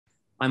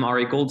I'm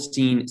Ari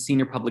Goldstein,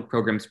 Senior Public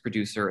Programs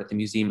Producer at the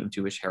Museum of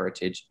Jewish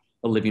Heritage,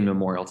 a living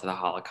memorial to the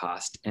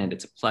Holocaust. And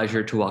it's a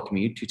pleasure to welcome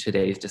you to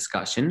today's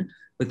discussion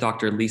with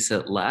Dr.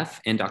 Lisa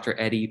Leff and Dr.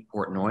 Eddy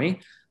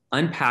Portnoy,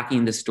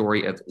 unpacking the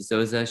story of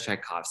Zosa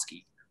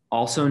Szajkowski,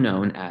 also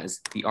known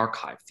as the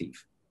archive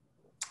thief.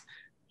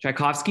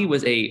 Szajkowski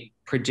was a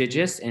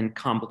prodigious and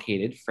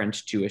complicated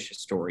French Jewish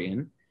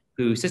historian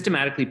who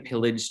systematically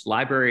pillaged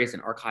libraries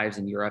and archives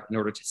in Europe in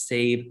order to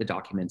save the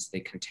documents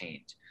they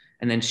contained,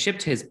 and then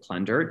shipped his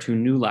plunder to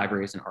new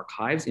libraries and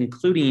archives,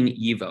 including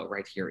YIVO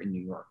right here in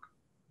New York.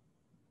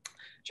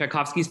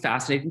 Szajkowski's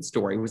fascinating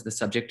story was the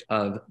subject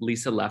of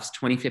Lisa Leff's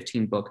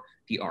 2015 book,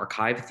 The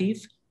Archive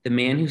Thief, The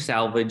Man Who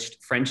Salvaged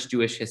French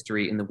Jewish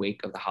History in the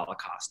Wake of the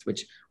Holocaust,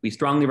 which we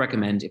strongly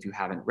recommend if you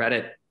haven't read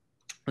it.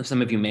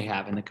 Some of you may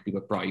have, and that could be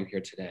what brought you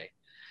here today.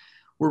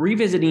 We're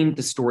revisiting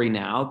the story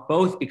now,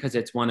 both because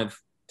it's one of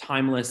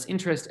timeless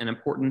interest and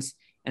importance,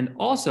 and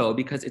also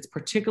because it's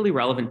particularly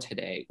relevant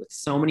today with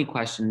so many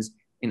questions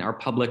in our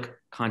public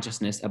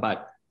consciousness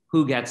about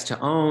who gets to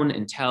own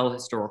and tell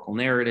historical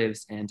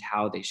narratives and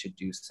how they should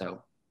do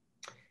so.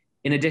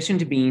 In addition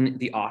to being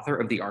the author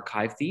of The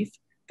Archive Thief,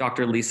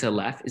 Dr. Lisa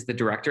Leff is the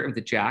director of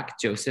the Jack,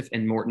 Joseph,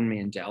 and Morton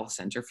Mandel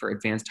Center for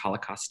Advanced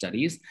Holocaust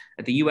Studies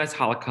at the U.S.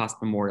 Holocaust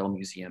Memorial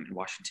Museum in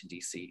Washington,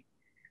 D.C.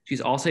 She's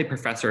also a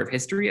professor of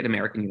history at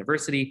American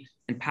University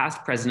and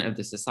past president of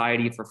the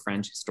Society for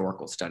French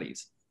Historical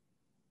Studies.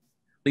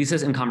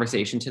 Lisa's in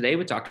conversation today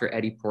with Dr.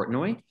 Eddy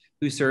Portnoy,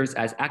 who serves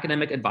as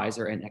academic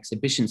advisor and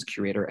exhibitions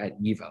curator at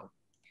YIVO.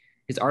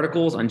 His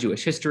articles on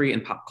Jewish history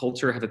and pop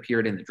culture have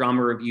appeared in the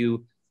Drama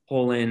Review,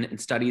 Poland, and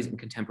Studies in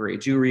Contemporary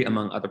Jewry,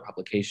 among other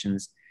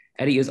publications.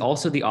 Eddy is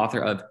also the author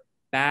of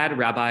Bad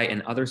Rabbi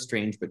and Other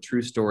Strange But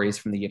True Stories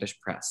from the Yiddish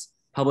Press,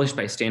 published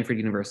by Stanford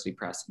University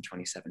Press in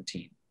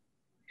 2017.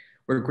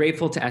 We're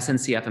grateful to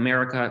SNCF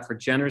America for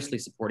generously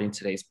supporting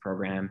today's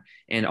program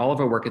and all of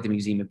our work at the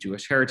Museum of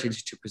Jewish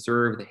Heritage to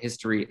preserve the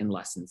history and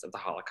lessons of the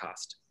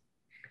Holocaust.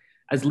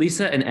 As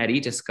Lisa and Eddy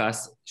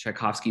discuss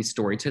Szajkowski's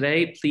story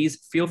today,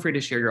 please feel free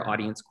to share your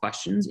audience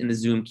questions in the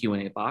Zoom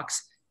Q&A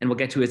box, and we'll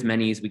get to as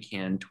many as we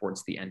can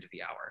towards the end of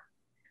the hour.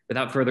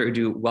 Without further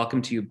ado,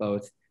 welcome to you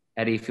both.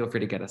 Eddy, feel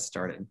free to get us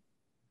started.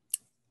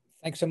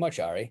 Thanks so much,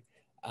 Ari,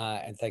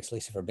 and thanks,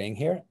 Lisa, for being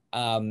here.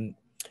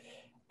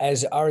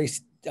 As Ari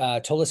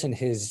told us in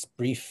his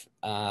brief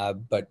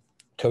but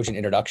cogent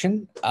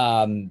introduction,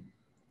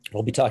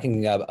 we'll be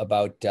talking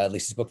about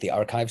Lisa's book, The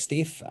Archive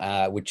Thief,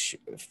 which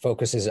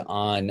focuses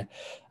on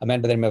a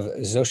man by the name of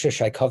Zosa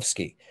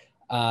Szajkowski,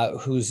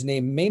 whose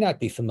name may not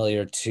be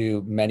familiar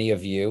to many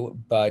of you,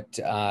 but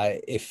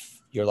if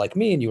you're like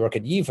me and you work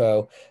at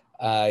YIVO,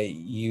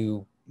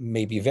 you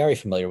may be very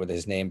familiar with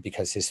his name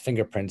because his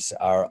fingerprints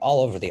are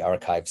all over the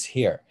archives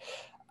here.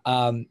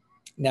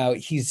 Now,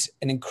 he's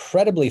an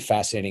incredibly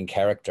fascinating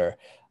character,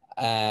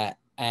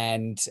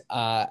 and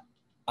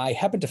I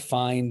happened to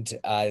find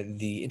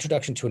the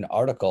introduction to an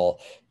article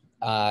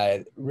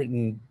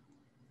written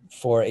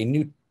for a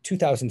new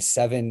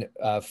 2007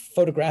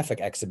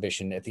 photographic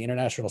exhibition at the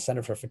International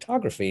Center for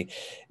Photography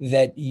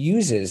that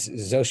uses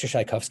Zosa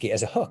Szajkowski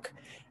as a hook.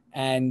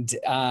 And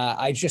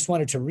I just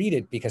wanted to read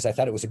it because I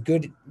thought it was a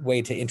good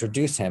way to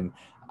introduce him,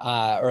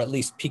 or at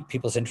least pique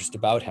people's interest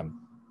about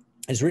him.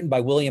 It's written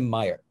by William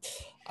Meyer.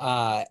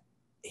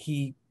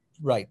 He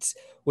writes,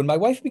 "When my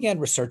wife began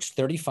research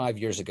 35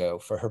 years ago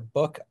for her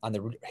book on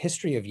the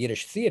history of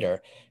Yiddish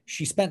theater,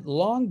 she spent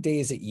long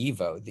days at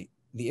YIVO,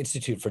 the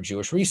Institute for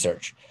Jewish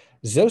Research.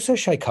 Zosa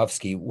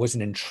Szajkowski was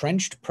an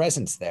entrenched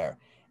presence there,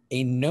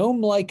 a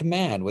gnome-like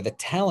man with a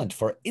talent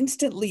for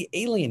instantly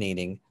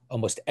alienating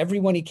almost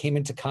everyone he came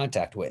into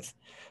contact with.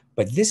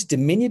 But this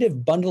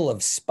diminutive bundle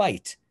of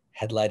spite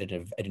had led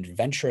an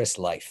adventurous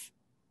life."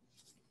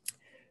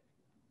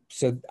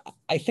 So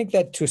I think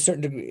that to a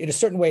certain degree, in a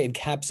certain way,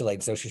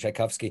 encapsulates Zosa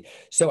Szajkowski.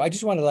 So I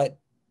just want to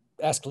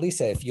ask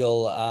Lisa if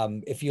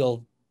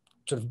you'll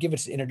sort of give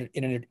us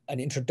an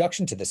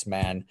introduction to this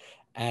man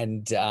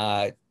and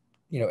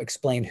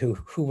explain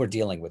who we're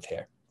dealing with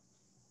here.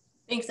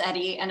 Thanks,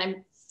 Eddy, and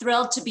I'm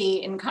thrilled to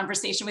be in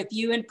conversation with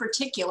you in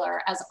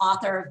particular as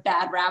author of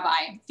Bad Rabbi.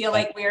 I feel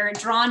like we're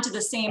drawn to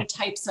the same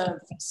types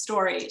of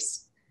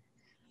stories.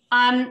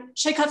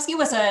 Szajkowski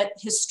was a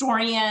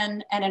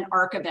historian and an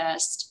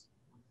archivist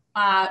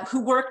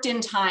who worked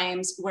in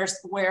times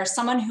where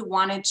someone who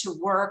wanted to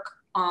work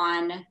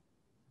on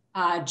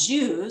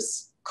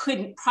Jews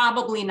could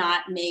probably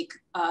not make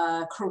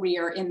a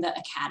career in the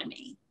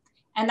academy.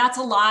 And that's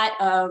a lot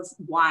of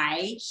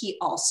why he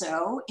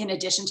also, in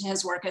addition to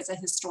his work as a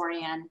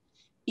historian,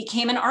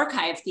 became an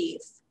archive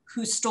thief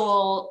who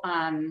stole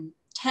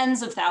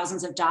tens of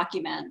thousands of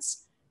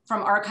documents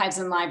from archives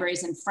and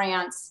libraries in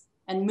France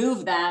and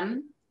moved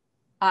them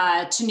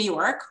to New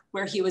York,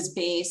 where he was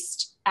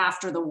based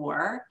after the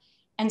war,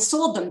 and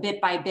sold them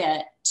bit by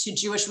bit to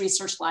Jewish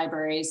research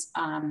libraries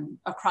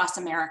across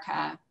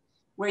America,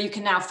 where you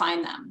can now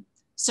find them.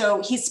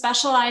 So he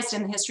specialized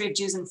in the history of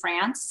Jews in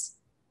France,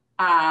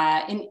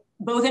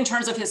 both in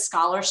terms of his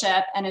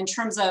scholarship and in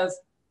terms of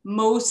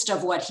most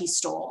of what he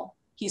stole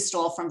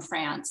from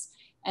France.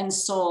 and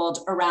sold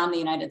around the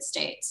United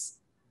States.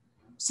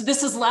 So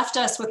this has left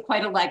us with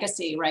quite a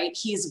legacy, right?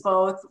 He's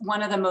both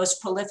one of the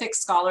most prolific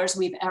scholars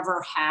we've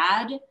ever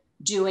had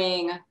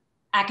doing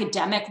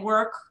academic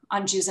work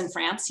on Jews in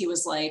France. He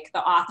was like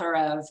the author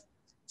of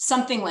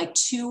something like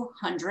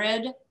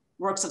 200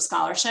 works of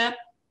scholarship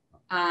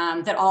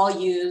that all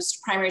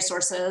used primary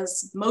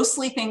sources,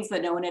 mostly things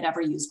that no one had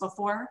ever used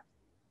before.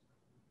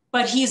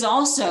 But he's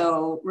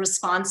also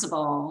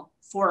responsible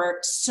for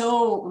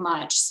so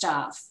much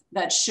stuff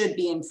that should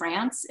be in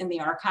France in the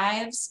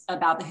archives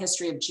about the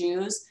history of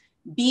Jews,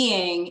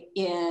 being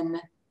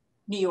in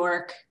New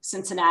York,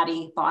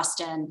 Cincinnati,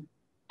 Boston,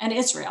 and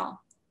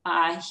Israel.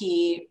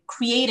 He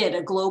created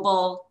a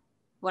global,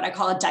 what I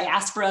call a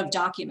diaspora of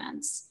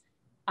documents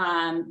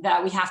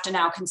that we have to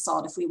now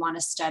consult if we want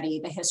to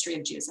study the history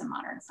of Jews in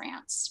modern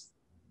France.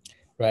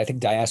 Right, I think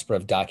diaspora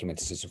of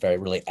documents is a very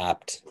really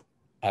apt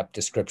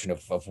description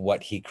of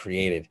what he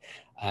created.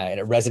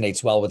 And it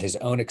resonates well with his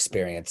own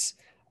experience.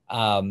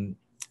 And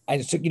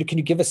so, can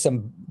you give us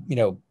some,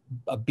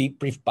 a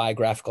brief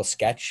biographical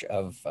sketch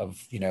of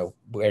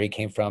where he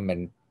came from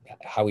and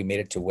how he made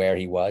it to where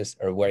he was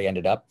or where he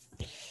ended up?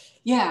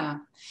 Yeah.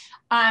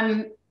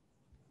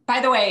 By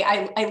the way,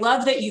 I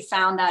love that you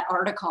found that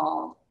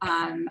article.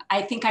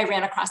 I think I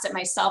ran across it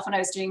myself when I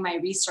was doing my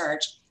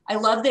research. I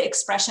love the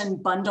expression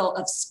bundle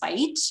of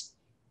spite.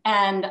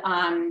 And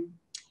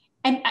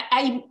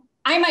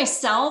I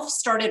myself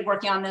started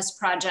working on this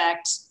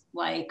project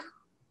like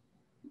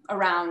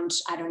around,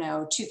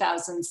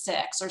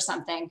 2006 or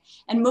something.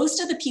 And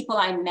most of the people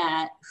I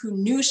met who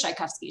knew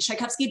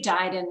Szajkowski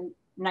died in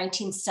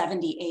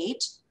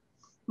 1978.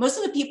 Most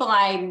of the people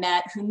I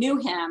met who knew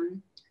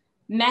him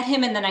met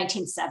him in the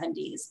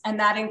 1970s. And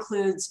that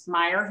includes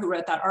Meyer, who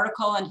wrote that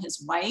article, and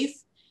his wife.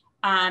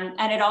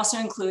 And it also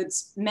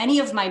includes many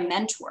of my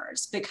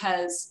mentors,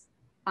 because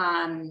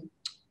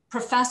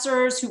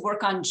professors who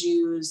work on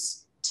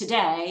Jews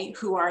today,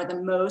 who are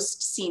the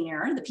most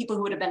senior, the people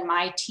who would have been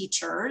my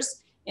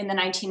teachers in the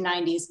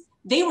 1990s,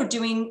 they were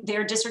doing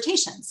their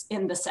dissertations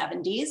in the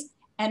 70s,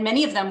 and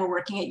many of them were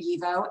working at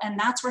YIVO, and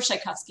that's where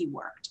Szajkowski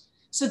worked.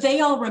 So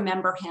they all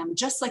remember him,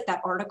 just like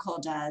that article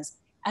does,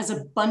 as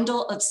a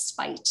bundle of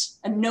spite,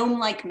 a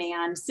gnome-like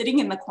man sitting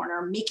in the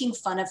corner, making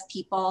fun of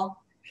people.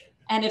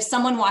 And if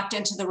someone walked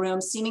into the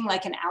room seeming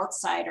like an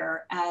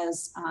outsider,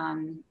 as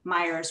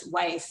Meyer's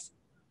wife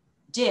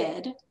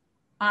did,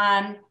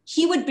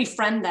 he would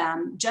befriend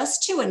them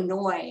just to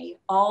annoy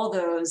all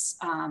those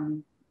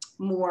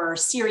more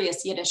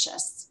serious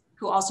Yiddishists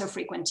who also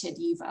frequented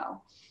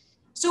YIVO.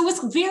 So it was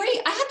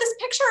I had this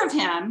picture of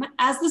him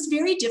as this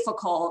very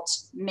difficult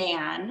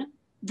man,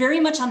 very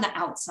much on the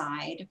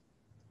outside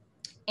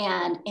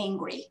and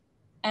angry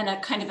and a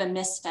kind of a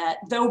misfit,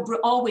 though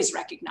always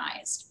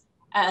recognized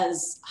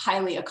as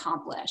highly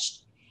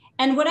accomplished.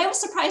 And what I was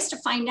surprised to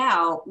find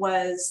out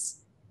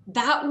was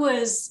that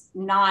was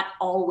not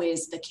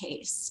always the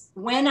case.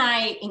 When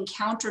I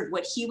encountered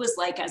what he was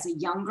like as a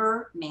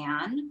younger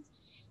man,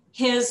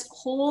 his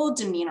whole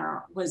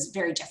demeanor was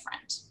very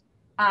different.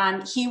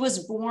 He was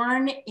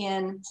born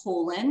in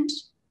Poland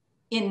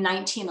in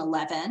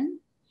 1911.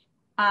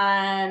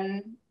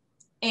 And,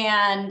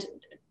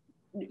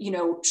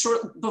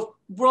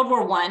 World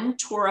War I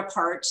tore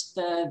apart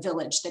the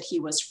village that he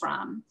was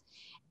from.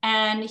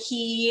 And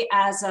he,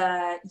 as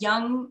a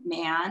young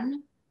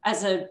man,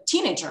 as a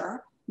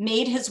teenager,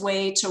 made his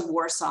way to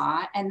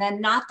Warsaw, and then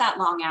not that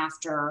long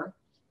after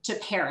to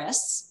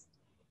Paris.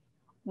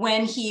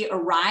 When he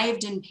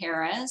arrived in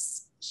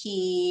Paris,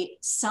 he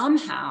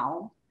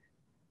somehow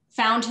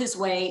found his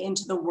way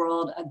into the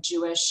world of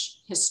Jewish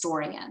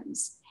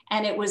historians.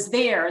 And it was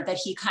there that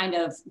he kind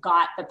of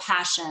got the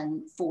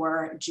passion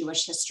for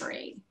Jewish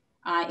history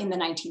in the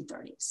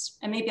 1930s.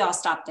 And maybe I'll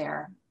stop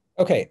there.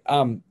 Okay,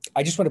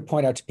 I just want to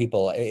point out to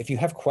people, if you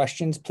have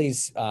questions,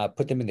 please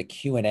put them in the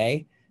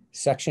Q&A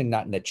section,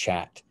 not in the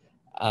chat.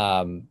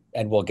 And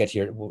we'll get to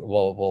your,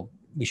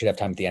 we should have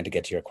time at the end to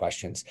get to your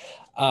questions.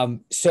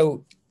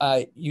 So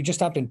you just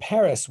stopped in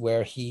Paris,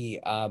 where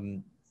he,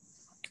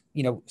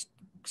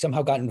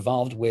 somehow got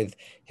involved with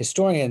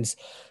historians.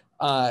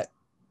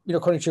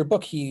 According to your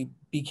book, he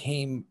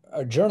became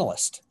a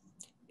journalist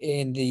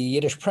in the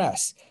Yiddish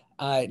press.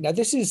 Now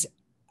this is,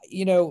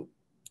 to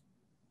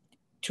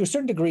a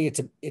certain degree,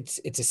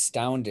 it's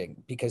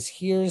astounding, because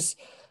here's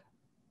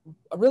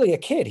really a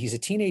kid. He's a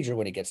teenager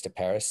when he gets to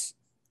Paris,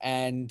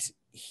 and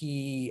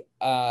he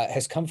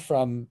has come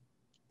from,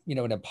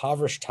 an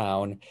impoverished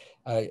town,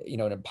 an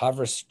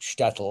impoverished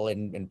shtetl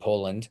in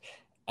Poland,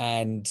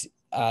 and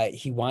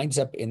he winds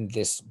up in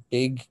this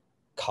big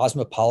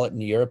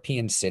cosmopolitan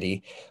European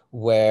city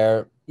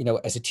where,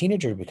 as a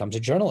teenager, he becomes a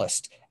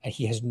journalist, and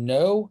he has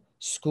no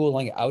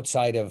schooling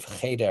outside of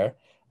Cheder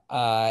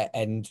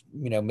and,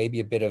 maybe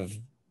a bit of,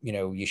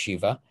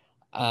 yeshiva,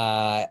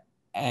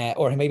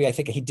 or maybe I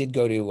think he did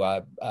go to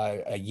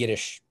a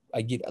Yiddish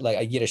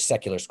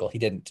secular school. He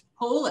didn't.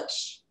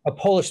 A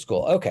Polish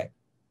school. Okay.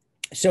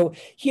 So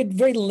he had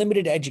very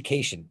limited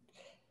education,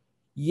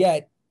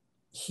 yet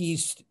he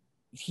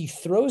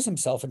throws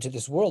himself into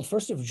this world,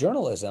 first of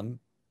journalism,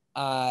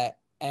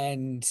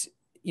 and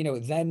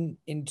then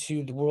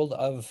into the world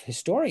of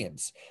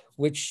historians,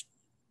 which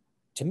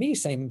to me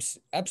seems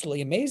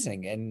absolutely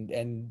amazing,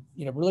 and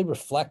really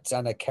reflects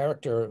on a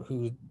character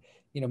who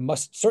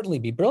must certainly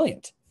be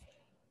brilliant.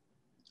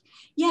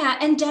 Yeah,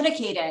 and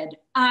dedicated.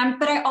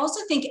 But I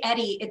also think,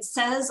 Eddy, it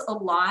says a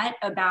lot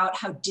about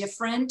how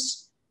different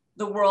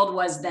the world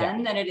was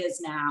then than it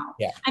is now.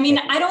 Yeah. I mean,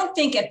 I don't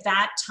think at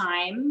that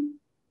time,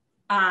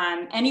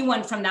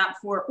 anyone from that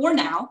poor, or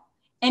now,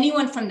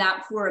 anyone from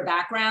that poor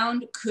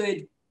background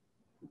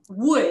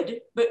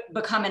would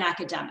become an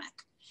academic.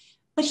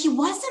 But he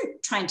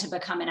wasn't trying to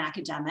become an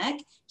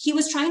academic. He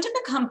was trying to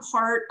become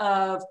part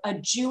of a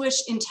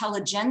Jewish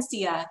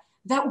intelligentsia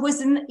that was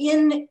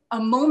in a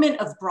moment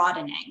of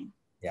broadening.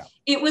 Yeah.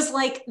 It was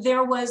like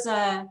there was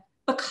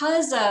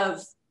because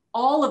of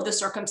all of the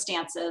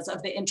circumstances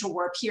of the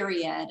interwar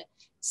period,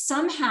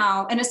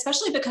 somehow, and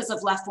especially because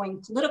of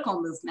left-wing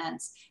political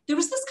movements, there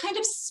was this kind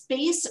of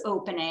space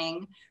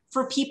opening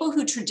for people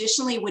who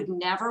traditionally would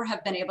never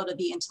have been able to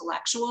be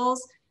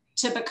intellectuals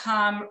to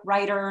become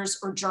writers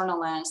or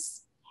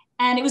journalists.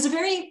 And it was a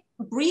very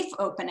brief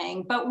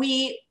opening, but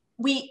we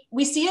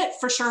see it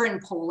for sure in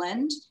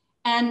Poland,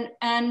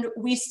 and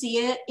we see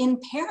it in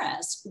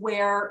Paris,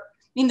 where,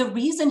 I mean, the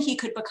reason he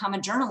could become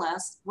a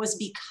journalist was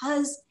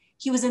because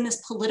he was in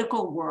this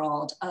political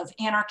world of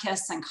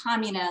anarchists and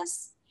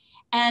communists,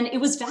 and it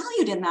was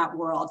valued in that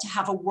world to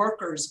have a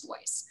worker's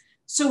voice.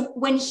 So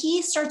when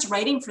he starts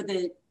writing for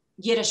the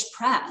Yiddish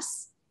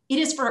press, it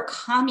is for a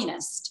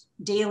communist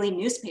daily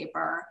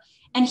newspaper,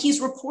 and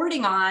he's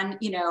reporting on,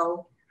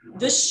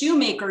 the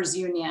shoemakers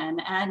union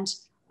and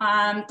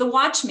the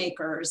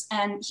watchmakers,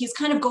 and he's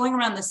kind of going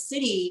around the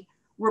city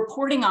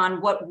reporting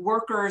on what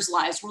workers'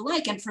 lives were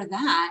like. And for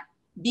that,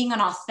 being an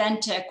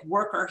authentic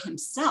worker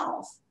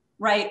himself,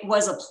 right,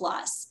 was a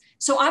plus.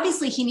 So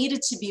obviously he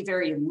needed to be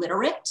very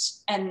literate,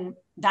 and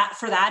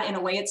for that, in a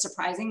way, it's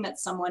surprising that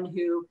someone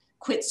who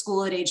quit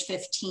school at age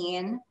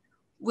 15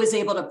 was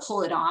able to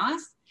pull it off.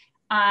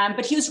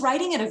 But he was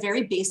writing at a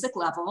very basic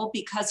level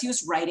because he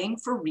was writing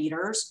for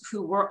readers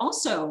who were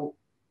also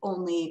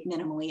only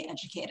minimally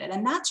educated.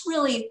 And that's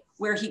really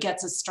where he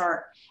gets a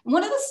start. And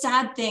one of the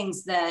sad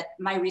things that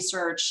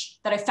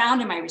I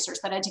found in my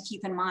research that I had to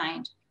keep in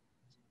mind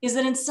is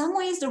that in some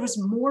ways there was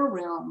more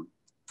room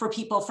for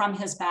people from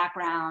his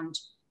background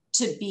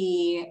to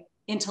be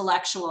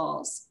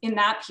intellectuals in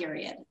that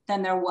period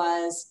than there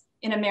was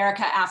in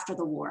America after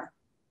the war.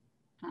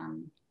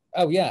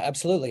 Oh yeah,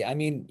 absolutely. I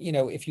mean,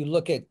 if you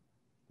look at,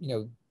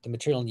 the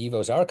material in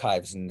YIVO's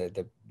archives and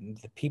the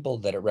people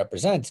that it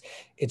represents,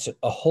 it's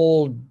a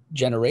whole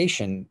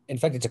generation. In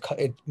fact,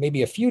 it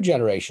maybe a few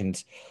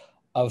generations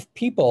of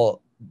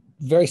people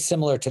very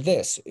similar to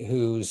this,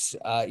 who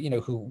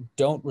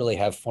don't really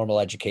have formal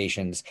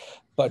educations,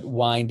 but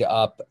wind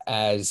up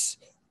as,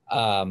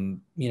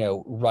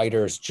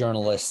 writers,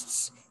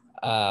 journalists,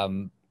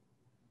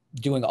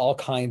 doing all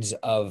kinds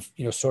of,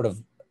 sort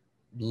of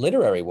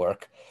literary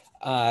work,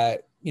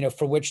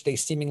 for which they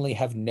seemingly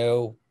have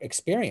no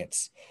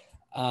experience.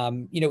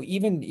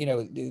 Even,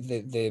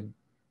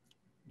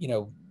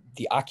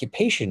 the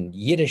occupation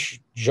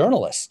Yiddish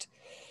journalist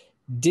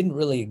didn't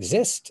really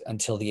exist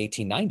until the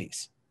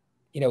 1890s.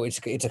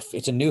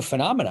 It's a new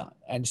phenomenon.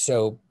 And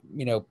so,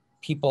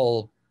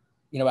 people,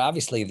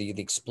 obviously the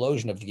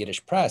explosion of the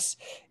Yiddish press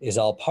is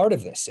all part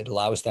of this. It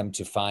allows them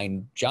to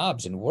find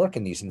jobs and work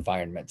in these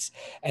environments.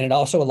 And it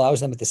also allows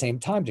them at the same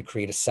time to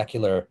create a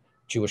secular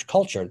Jewish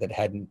culture that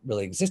hadn't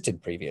really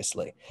existed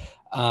previously.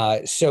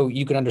 So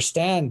you can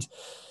understand,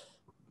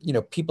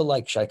 people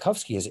like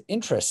Szajkowski's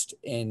interest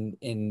in,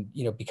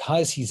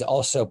 because he's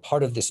also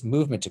part of this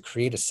movement to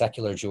create a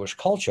secular Jewish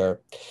culture,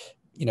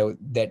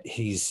 that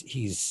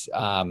he's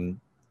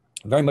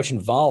very much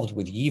involved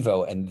with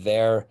YIVO and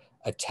their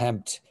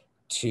attempt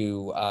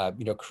to,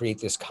 create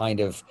this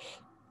kind of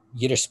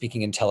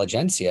Yiddish-speaking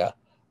intelligentsia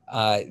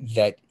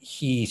that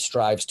he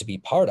strives to be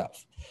part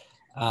of.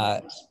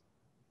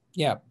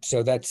 Yeah,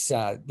 so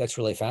that's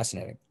really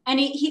fascinating. And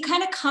he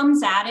kind of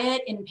comes at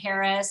it in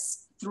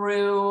Paris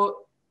through,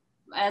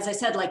 as I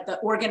said, like the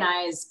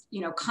organized,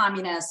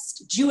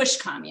 communist, Jewish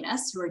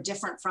communists who are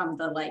different from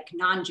the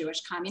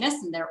non-Jewish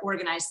communists, and they're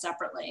organized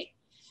separately.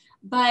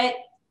 But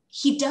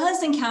he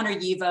does encounter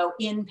YIVO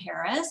in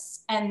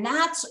Paris, and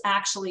that's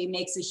actually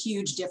makes a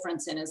huge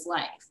difference in his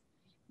life.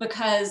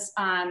 Because,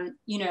 I'm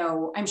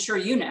sure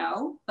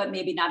but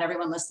maybe not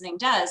everyone listening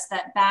does,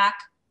 that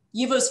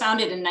YIVO was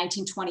founded in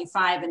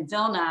 1925 in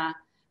Vilna,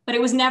 but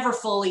it was never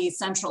fully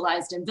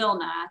centralized in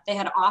Vilna. They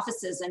had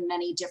offices in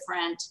many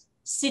different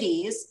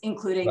cities,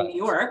 including New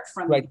York.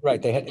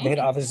 Right. They had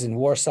offices in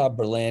Warsaw,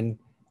 Berlin,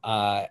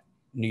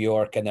 New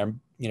York, and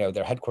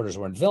their headquarters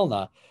were in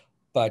Vilna.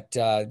 But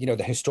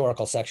the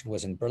historical section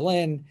was in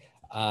Berlin.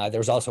 There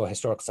was also a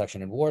historical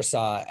section in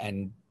Warsaw,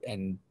 and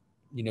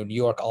New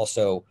York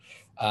also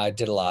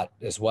did a lot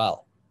as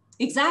well.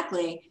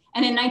 Exactly.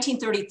 And in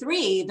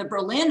 1933, the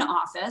Berlin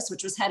office,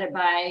 which was headed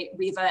by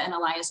Riva and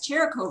Elias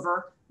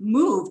Cherikover,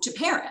 moved to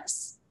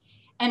Paris.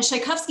 And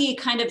Szajkowski,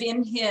 kind of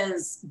in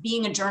his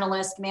being a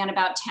journalist, man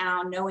about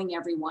town, knowing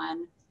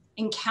everyone,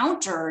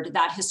 encountered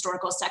that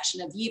historical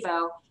section of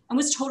YIVO and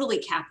was totally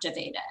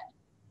captivated.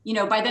 You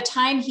know, by the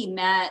time he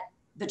met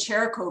the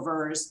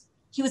Cherkovers,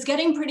 he was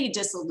getting pretty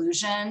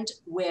disillusioned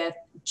with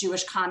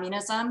Jewish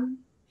communism,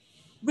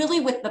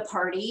 really with the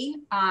party,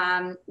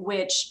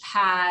 which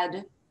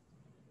had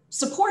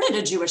supported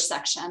a Jewish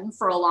section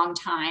for a long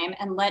time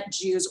and let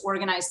Jews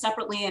organize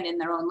separately and in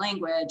their own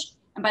language.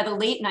 And by the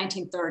late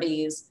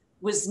 1930s,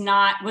 was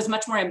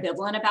much more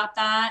ambivalent about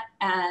that.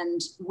 And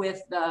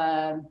with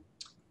the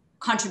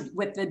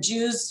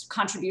Jews'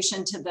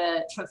 contribution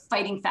to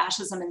fighting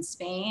fascism in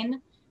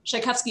Spain,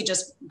 Szajkowski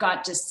just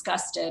got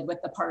disgusted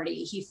with the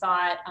party. He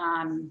thought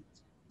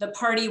the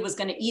party was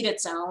going to eat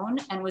its own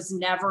and was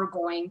never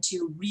going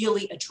to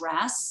really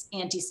address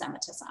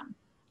anti-Semitism.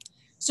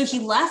 So he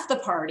left the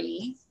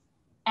party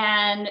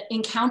and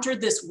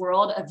encountered this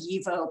world of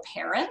YIVO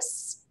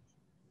Paris,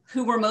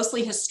 who were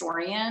mostly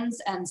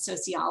historians and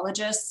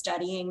sociologists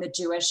studying the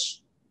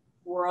Jewish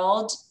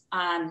world.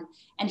 And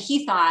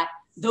he thought,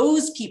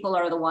 those people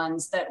are the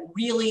ones that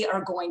really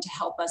are going to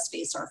help us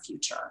face our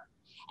future.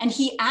 And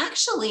he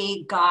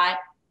actually got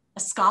a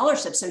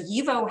scholarship. So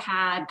YIVO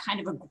had kind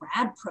of a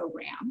grad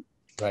program.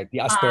 Right, the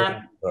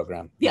Aspirante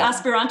program. The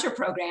Aspirante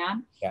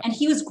program. Yeah. And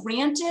he was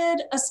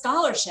granted a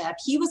scholarship.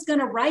 He was going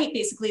to write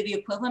basically the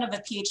equivalent of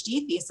a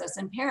PhD thesis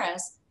in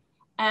Paris.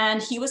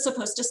 And he was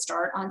supposed to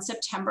start on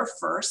September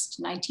 1st,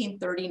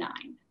 1939.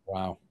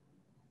 Wow.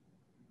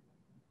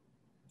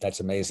 That's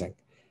amazing.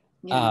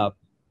 Yeah.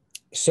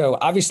 So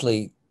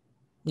obviously,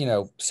 you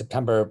know,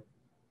 September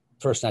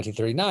 1st,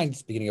 1939, it's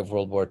the beginning of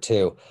World War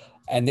II.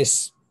 And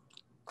this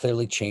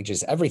clearly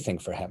changes everything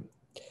for him.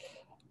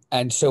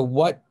 And so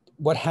what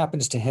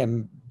happens to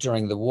him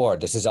during the war?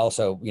 This is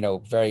also, you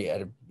know,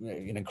 an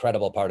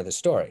incredible part of the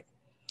story.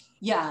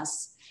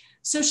 Yes.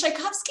 So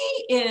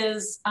Szajkowski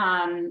is,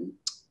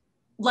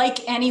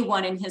 like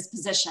anyone in his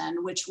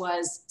position, which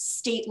was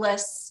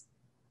stateless,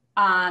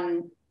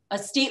 a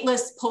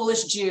stateless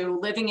Polish Jew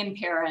living in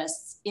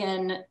Paris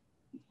in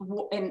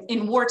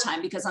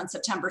wartime, because on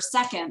September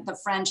 2nd, the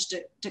French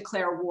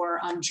declare war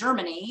on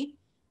Germany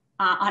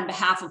on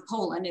behalf of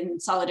Poland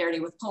in solidarity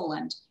with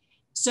Poland.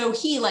 So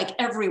he, like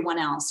everyone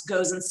else,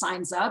 goes and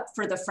signs up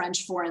for the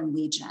French Foreign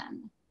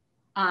Legion.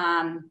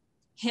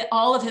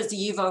 All of his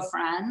YIVO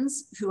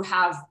friends who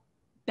have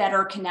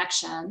better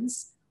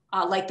connections,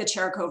 like the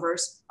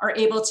Cherkovers, are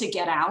able to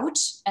get out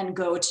and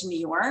go to New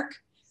York,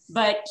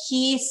 but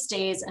he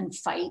stays and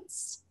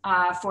fights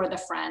for the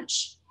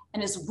French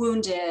and is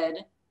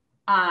wounded.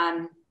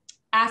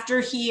 After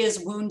he is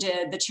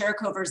wounded, the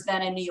Cherkovers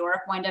then in New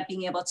York wind up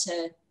being able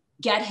to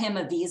get him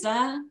a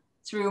visa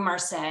through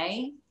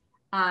Marseille.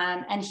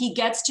 And he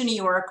gets to New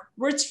York,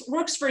 works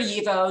for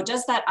YIVO,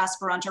 does that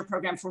Aspirante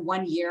program for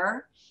 1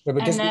 year. Yeah,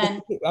 but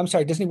doesn't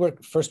he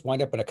first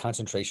wind up in a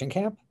concentration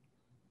camp?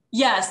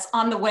 Yes,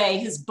 on the way,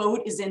 his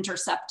boat is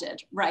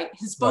intercepted, right?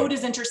 His boat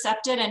is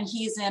intercepted and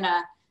he's in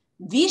a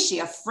Vichy,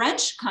 a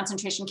French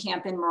concentration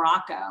camp in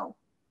Morocco.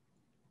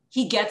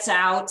 He gets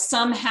out,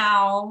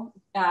 somehow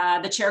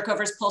the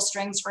Cherkovers pull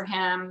strings for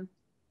him.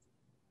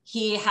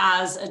 He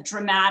has a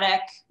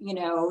dramatic, you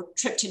know,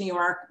 trip to New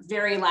York,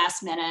 very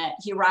last minute.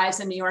 He arrives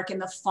in New York in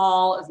the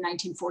fall of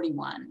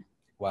 1941,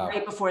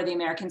 right before the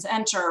Americans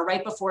enter,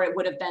 right before it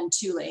would have been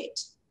too late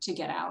to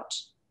get out.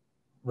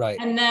 Right.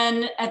 And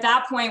then at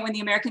that point, when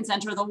the Americans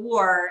enter the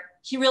war,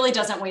 he really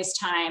doesn't waste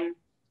time,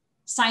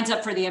 signs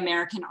up for the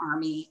American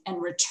Army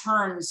and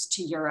returns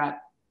to Europe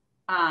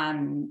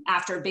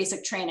after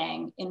basic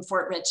training in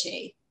Fort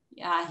Ritchie.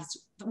 He's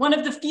one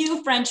of the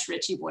few French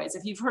Ritchie boys.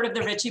 If you've heard of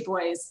the Ritchie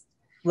boys.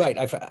 Right,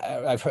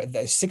 I've heard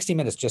that 60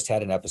 Minutes just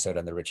had an episode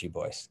on the Ritchie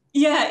boys.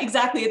 Yeah,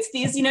 exactly. It's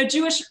these, you know,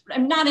 Jewish,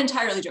 not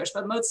entirely Jewish,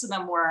 but most of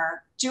them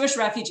were Jewish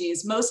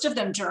refugees, most of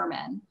them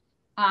German,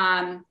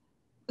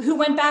 who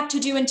went back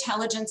to do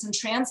intelligence and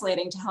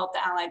translating to help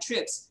the Allied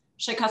troops.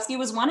 Szajkowski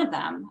was one of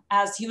them,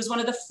 as he was one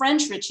of the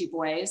French Ritchie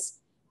boys,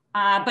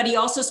 but he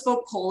also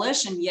spoke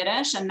Polish and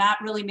Yiddish, and that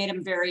really made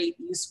him very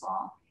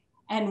useful.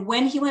 And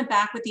when he went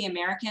back with the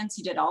Americans,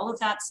 he did all of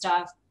that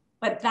stuff,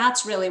 but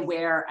that's really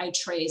where I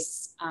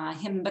trace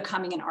him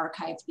becoming an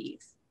archive thief,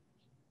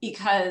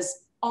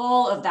 because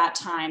all of that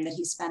time that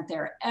he spent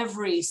there,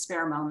 every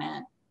spare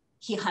moment,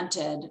 he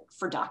hunted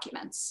for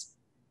documents.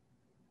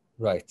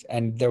 Right,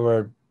 and there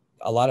were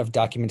a lot of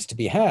documents to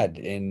be had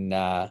in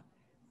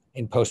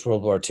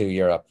post-World War II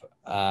Europe.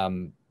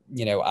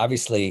 You know,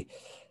 obviously,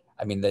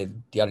 I mean, the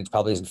audience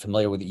probably isn't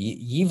familiar with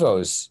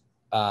YIVO's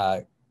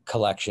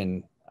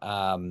collection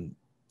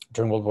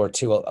during World War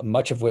II.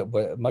 Much of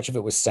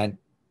it was sent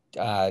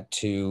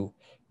to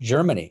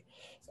Germany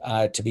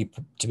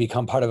to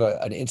become part of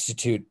an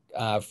institute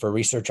for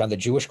research on the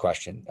Jewish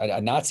question, a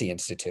Nazi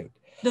institute.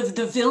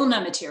 The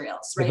Vilna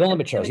materials, right? The Vilna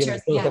materials,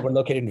 that were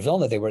located in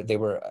Vilna. They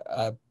were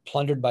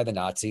plundered by the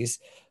Nazis,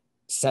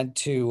 sent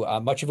to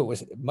much of it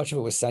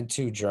was sent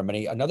to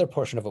Germany. Another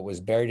portion of it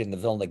was buried in the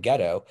Vilna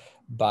ghetto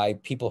by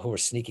people who were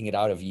sneaking it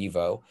out of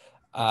YIVO.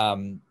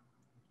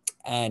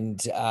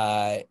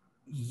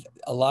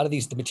 a lot of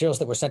the materials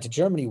that were sent to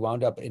Germany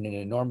wound up in an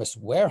enormous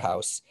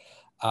warehouse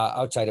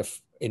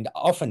in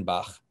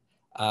Offenbach,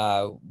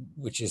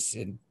 which is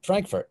in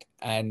Frankfurt.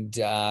 And,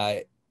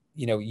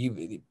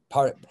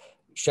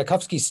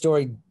 Szajkowski's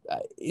story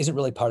isn't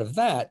really part of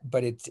that,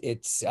 but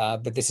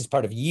but this is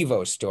part of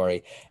YIVO's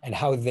story and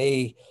how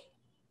they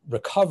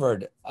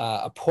recovered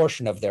a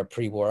portion of their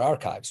pre-war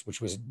archives,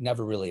 which was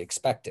never really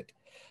expected.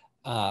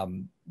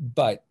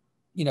 But,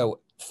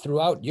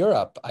 throughout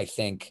Europe, I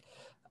think,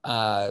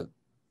 first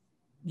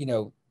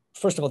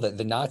of all,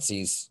 the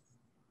Nazis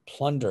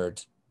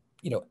plundered,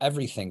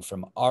 everything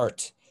from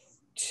art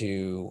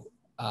to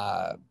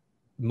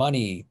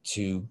money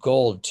to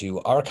gold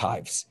to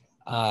archives.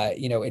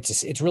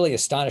 It's really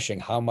astonishing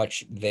how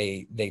much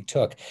they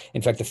took.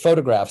 In fact, the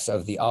photographs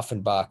of the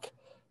Offenbach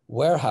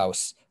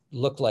warehouse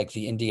look like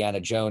the Indiana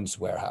Jones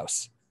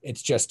warehouse.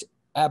 It's just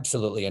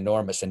absolutely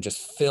enormous and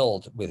just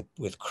filled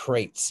with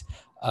crates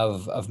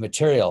of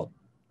material.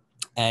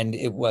 And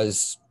it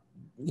was,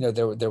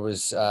 there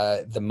was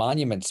the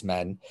monuments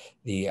men,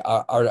 the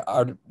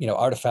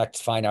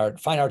fine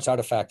arts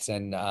artifacts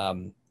and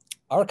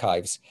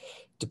archives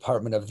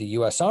department of the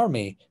U.S.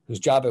 Army, whose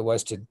job it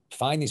was to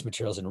find these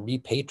materials and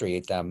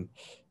repatriate them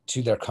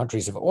to their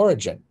countries of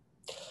origin.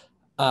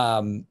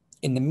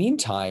 In the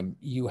meantime,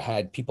 you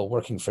had people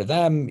working for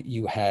them.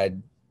 You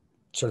had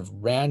sort of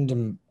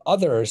random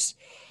others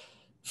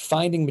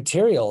finding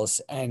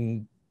materials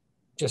and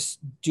just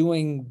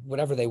doing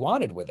whatever they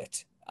wanted with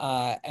it.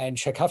 And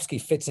Szajkowski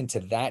fits into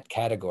that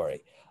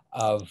category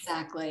of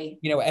exactly.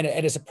 And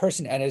as a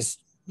person,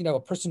 a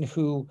person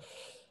who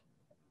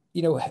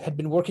had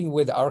been working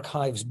with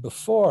archives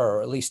before,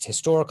 or at least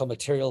historical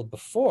material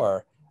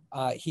before,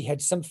 he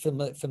had some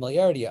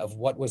familiarity of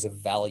what was of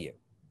value.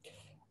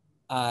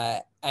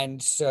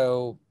 And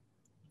so,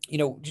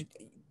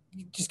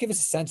 just give us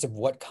a sense of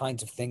what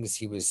kinds of things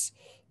he was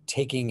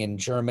taking in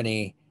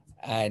Germany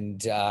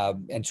and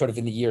sort of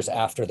in the years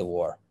after the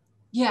war.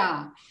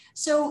 Yeah.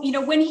 So,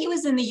 when he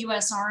was in the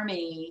U.S.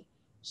 Army,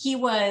 he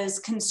was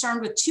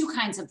concerned with two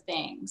kinds of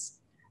things.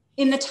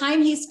 In the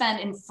time he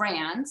spent in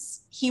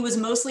France, he was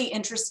mostly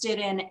interested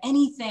in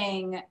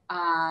anything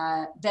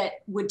that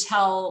would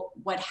tell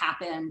what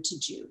happened to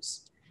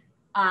Jews.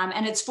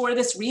 And it's for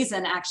this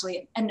reason,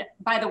 actually. And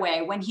by the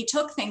way, when he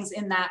took things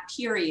in that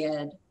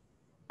period,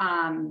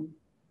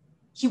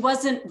 he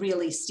wasn't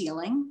really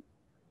stealing,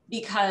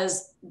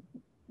 because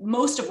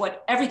most of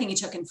everything he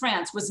took in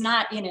France was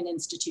not in an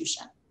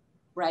institution,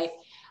 right?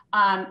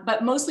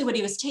 But mostly what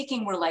he was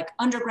taking were like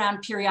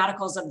underground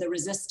periodicals of the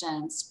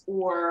resistance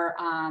or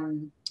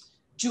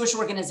Jewish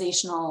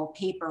organizational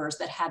papers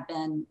that had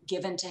been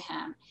given to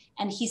him.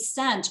 And he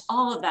sent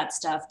all of that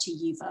stuff to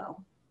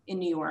YIVO in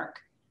New York,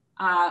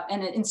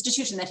 and an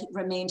institution that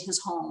remained his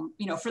home,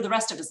 for the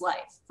rest of his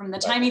life, from the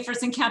time he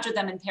first encountered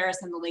them in Paris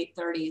in the late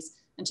 30s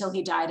until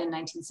he died in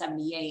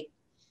 1978.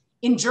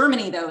 In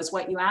Germany, though, is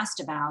what you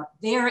asked about.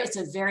 There, it's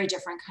a very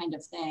different kind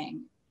of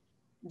thing.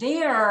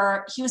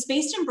 There, he was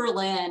based in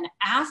Berlin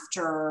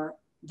after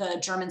the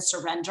German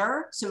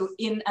surrender. So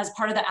as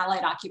part of the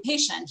Allied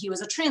occupation, he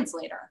was a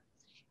translator.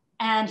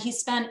 And he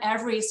spent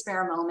every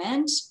spare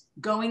moment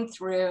going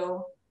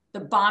through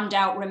the bombed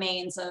out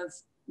remains of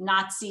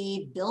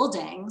Nazi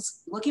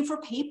buildings, looking for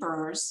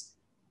papers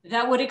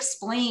that would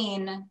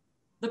explain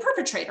the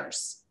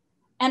perpetrators.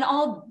 And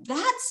all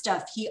that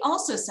stuff he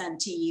also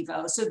sent to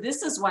YIVO. So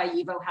this is why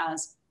YIVO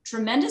has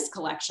tremendous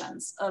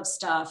collections of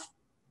stuff,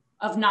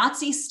 of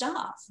Nazi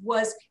stuff.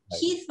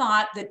 He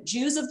thought that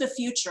Jews of the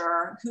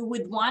future who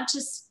would want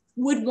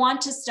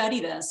to study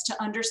this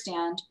to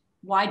understand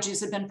why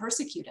Jews had been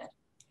persecuted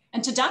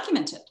and to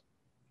document it.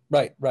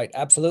 Right,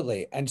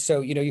 absolutely. And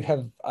so, you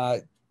have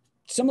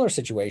similar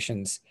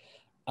situations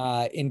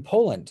in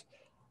Poland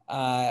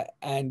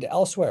and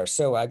elsewhere.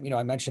 So, I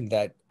mentioned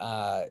that,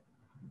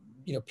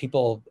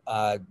 people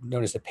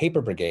known as the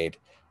Paper Brigade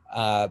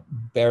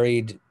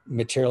buried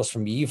materials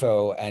from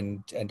YIVO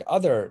and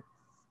other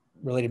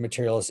related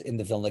materials in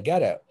the Vilna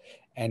Ghetto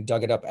and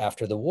dug it up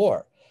after the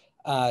war.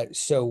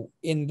 So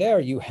in there,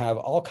 you have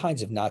all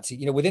kinds of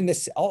Nazi, within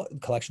this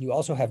collection, you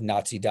also have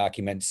Nazi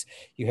documents.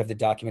 You have the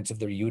documents of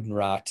the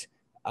Judenrat.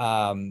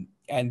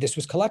 And this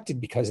was collected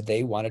because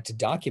they wanted to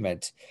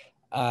document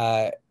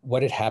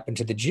what had happened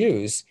to the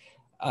Jews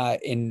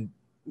in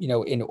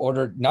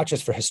order, not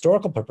just for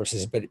historical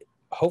purposes, but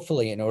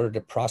hopefully in order to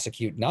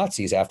prosecute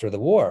Nazis after the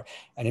war.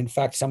 And in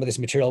fact, some of this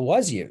material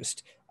was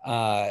used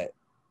for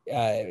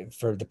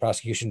the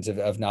prosecutions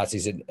of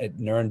Nazis at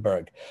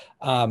Nuremberg.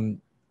 At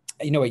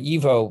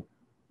YIVO,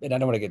 and I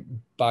don't want to get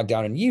bogged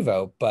down in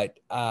YIVO, but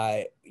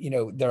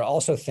there are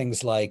also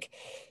things like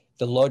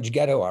the Lodz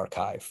Ghetto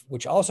Archive,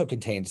 which also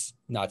contains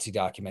Nazi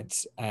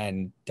documents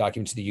and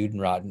documents of the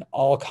Judenrat and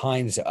all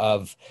kinds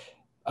of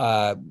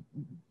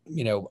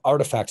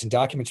artifacts and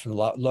documents from the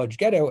Lodz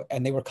Ghetto.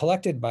 And they were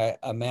collected by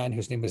a man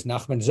whose name was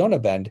Nachman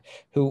Zonnebend,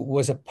 who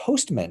was a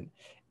postman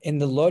in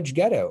the Lodz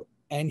Ghetto,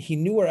 and he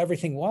knew where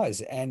everything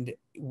was. And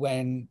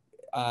when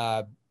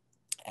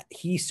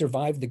he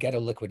survived the ghetto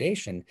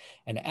liquidation.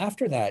 And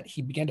after that,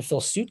 he began to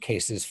fill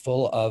suitcases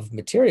full of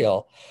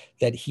material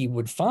that he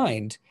would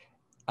find,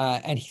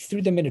 and he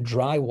threw them in a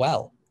dry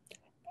well.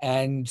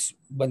 And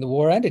when the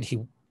war ended, he,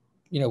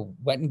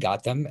 went and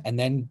got them and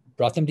then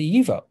brought them to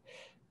YIVO,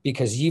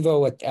 because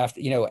YIVO, at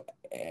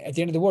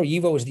the end of the war,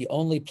 YIVO was the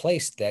only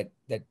place that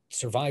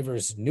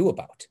survivors knew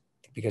about,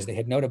 because they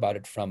had known about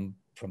it from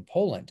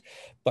Poland.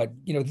 But,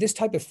 this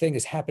type of thing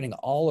is happening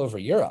all over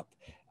Europe.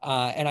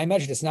 And I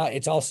imagine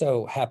it's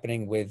also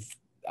happening with,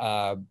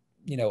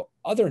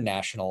 other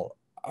national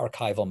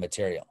archival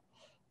material.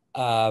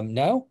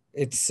 No,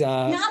 it's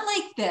not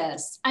like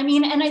this. I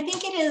mean, and I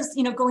think it is,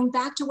 going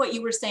back to what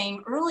you were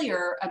saying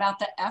earlier about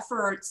the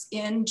efforts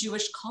in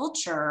Jewish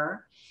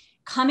culture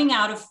coming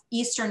out of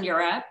Eastern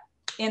Europe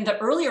in the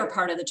earlier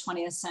part of the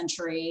 20th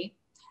century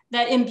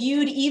that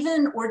imbued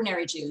even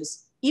ordinary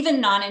Jews,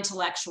 even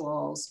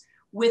non-intellectuals,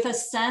 with a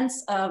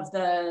sense of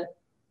the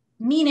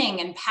meaning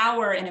and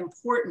power and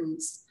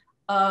importance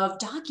of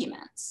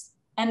documents,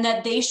 and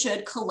that they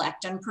should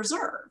collect and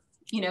preserve,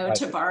 right,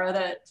 to borrow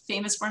the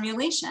famous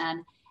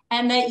formulation.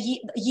 And that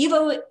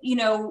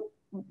YIVO,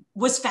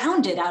 was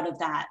founded out out of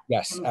that.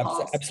 Yes,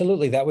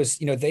 absolutely. That was,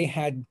 they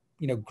had,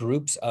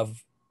 groups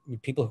of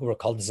people who were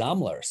called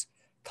Sammlers,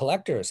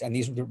 collectors, and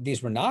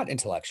these were not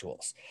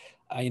intellectuals.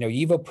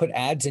 YIVO put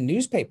ads in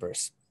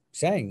newspapers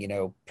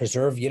saying,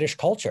 preserve Yiddish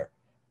culture,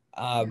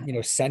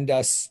 send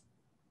us,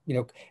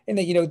 and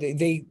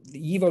they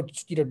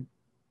YIVO,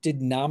 did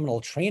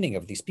nominal training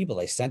of these people.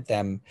 They sent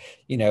them,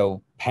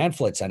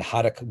 pamphlets on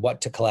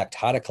what to collect,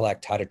 how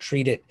to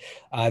treat it.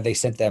 They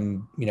sent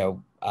them,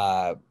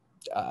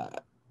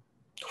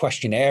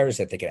 questionnaires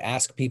that they could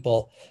ask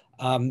people.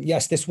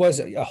 Yes, this was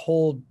a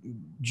whole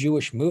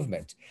Jewish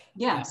movement.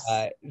 Yes,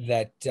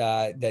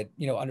 that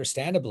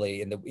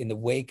understandably in the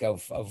wake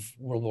of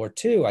World War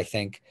II, I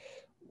think,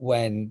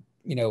 when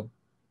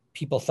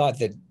people thought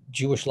that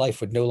Jewish life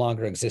would no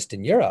longer exist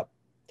in Europe,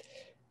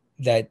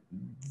 that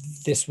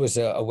this was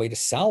a way to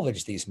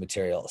salvage these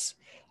materials.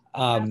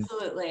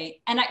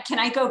 Absolutely. And can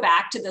I go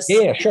back to this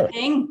sure.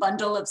 thing,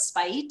 bundle of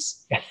spite?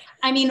 Yeah.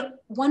 I mean,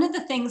 one of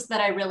the things that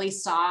I really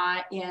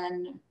saw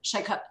in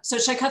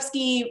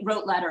Szajkowski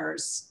wrote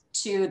letters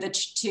to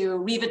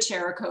Riva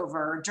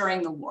Cherikover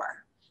during the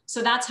war.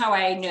 So that's how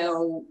I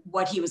know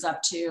what he was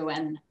up to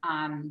and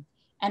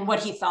what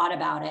he thought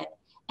about it.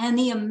 And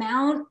the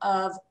amount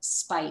of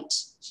spite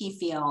he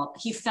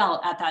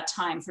felt at that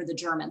time for the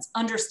Germans,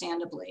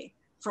 understandably,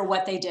 for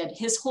what they did.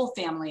 His whole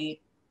family,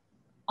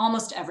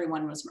 almost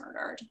everyone was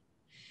murdered.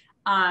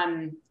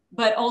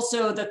 But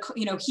also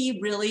he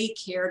really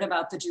cared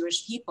about the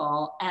Jewish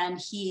people, and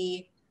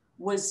he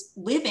was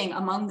living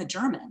among the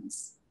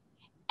Germans.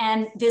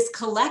 And this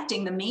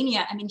collecting, the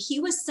mania, I mean, he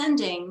was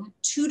sending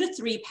 2 to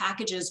 3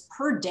 packages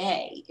per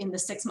day in the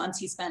 6 months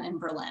he spent in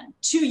Berlin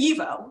to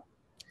YIVO.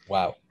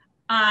 Wow.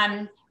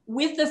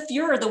 With the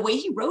Fuhrer, the way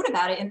he wrote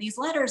about it in these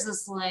letters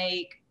is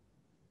like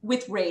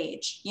with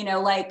rage, and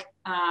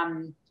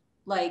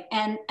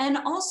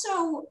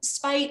also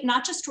spite,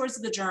 not just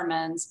towards the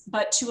Germans,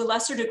 but to a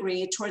lesser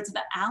degree towards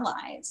the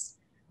Allies,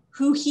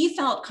 who he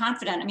felt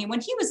confident. I mean,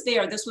 when he was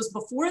there, this was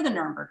before the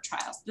Nuremberg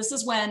trials. This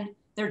is when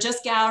they're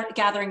just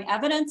gathering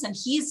evidence and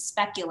he's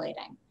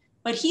speculating.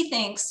 But he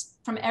thinks,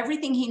 from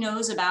everything he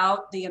knows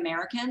about the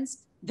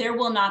Americans, there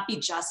will not be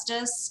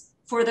justice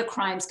for the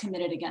crimes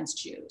committed against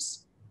Jews.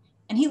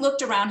 And he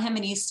looked around him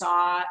and he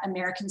saw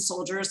American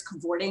soldiers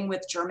cavorting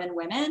with German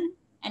women.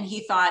 And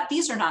he thought,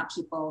 these are not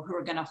people who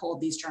are going to hold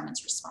these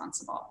Germans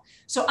responsible.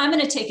 So I'm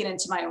going to take it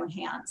into my own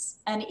hands.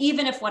 And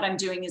even if what I'm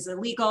doing is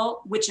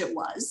illegal, which it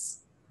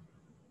was,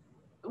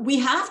 we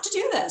have to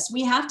do this.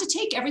 We have to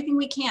take everything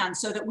we can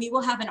so that we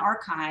will have an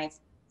archive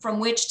from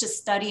which to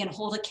study and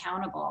hold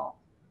accountable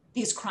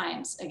these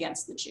crimes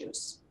against the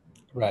Jews.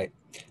 Right.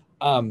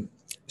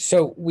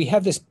 So we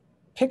have this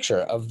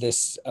picture of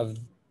this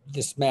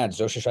man,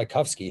 Zosa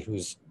Szajkowski,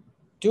 who's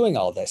doing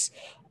all this.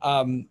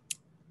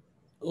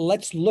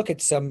 Let's look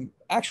at some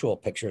actual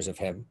pictures of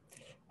him,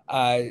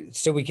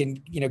 so we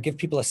can, give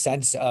people a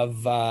sense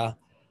of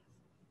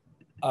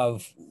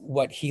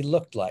what he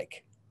looked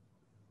like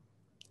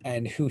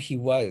and who he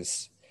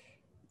was.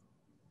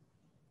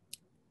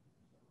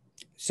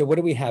 So what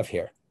do we have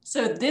here?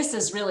 So this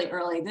is really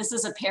early. This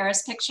is a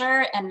Paris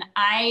picture, and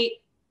I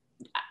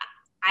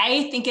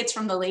think it's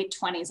from the late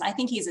 20s. I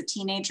think he's a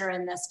teenager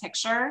in this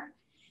picture.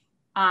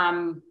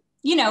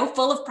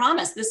 Full of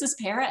promise. This is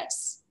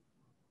Paris.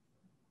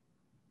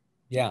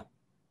 Yeah.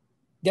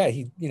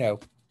 He,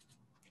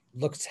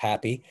 looks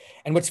happy.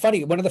 And what's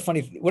funny, one of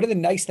the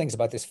nice things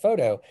about this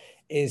photo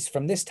is,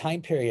 from this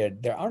time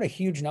period, there aren't a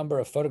huge number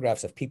of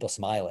photographs of people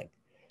smiling.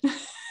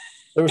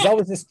 There's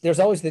always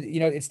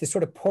it's this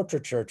sort of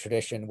portraiture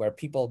tradition where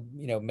people,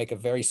 make a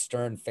very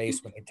stern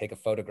face when they take a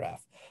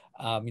photograph.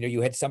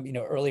 You had some,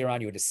 earlier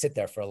on, you had to sit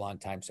there for a long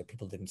time so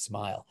people didn't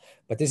smile.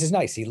 But this is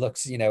nice. He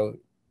looks,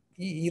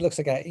 he looks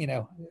like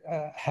a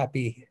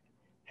happy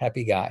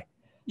guy.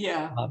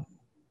 Yeah.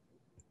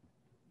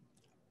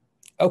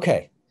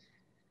 Okay,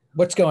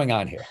 what's going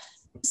on here?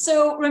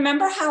 So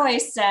remember how I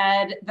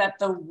said that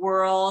the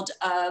world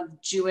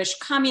of Jewish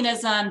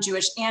communism,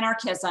 Jewish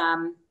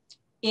anarchism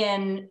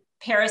in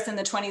Paris in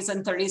the 20s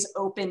and 30s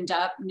opened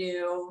up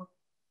new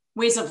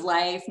ways of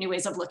life, new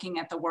ways of looking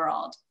at the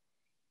world.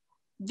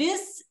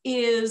 This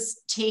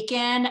is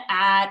taken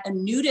at a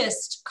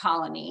nudist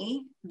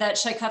colony that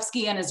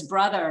Szajkowski and his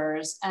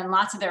brothers and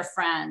lots of their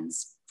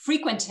friends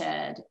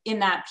frequented in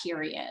that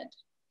period.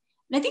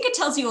 And I think it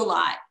tells you a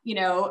lot, you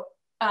know,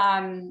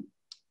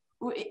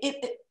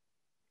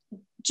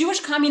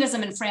 Jewish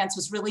communism in France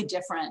was really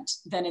different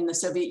than in the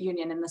Soviet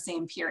Union in the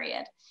same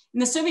period. In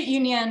the Soviet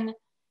Union,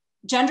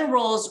 gender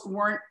roles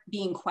weren't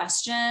being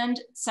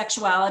questioned.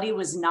 Sexuality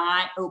was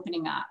not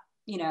opening up,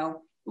 you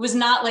know, it was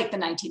not like the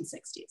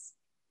 1960s.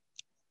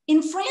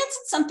 In France,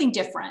 it's something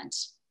different.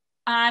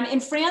 In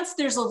France,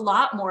 there's a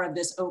lot more of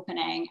this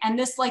opening, and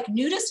this like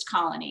nudist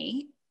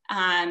colony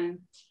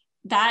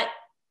that,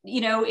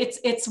 you know,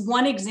 it's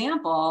one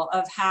example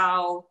of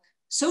how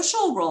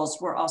social roles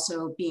were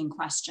also being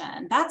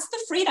questioned. That's the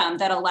freedom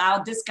that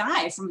allowed this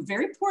guy from a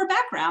very poor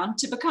background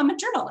to become a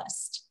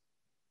journalist.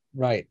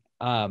 Right.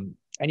 And,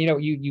 you know,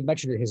 you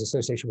mentioned his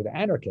association with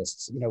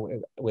anarchists. You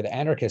know, with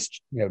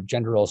anarchists, you know,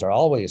 gender roles are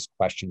always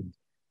questioned.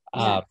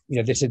 Yeah. You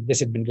know, this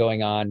had been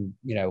going on,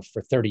 you know,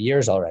 for 30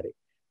 years already.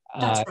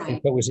 That's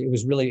right. It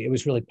was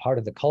really part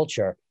of the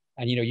culture.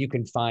 And, you know, you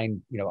can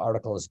find, you know,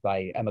 articles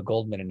by Emma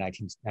Goldman in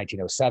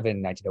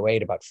 1907,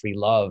 1908 about free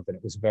love. And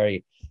it was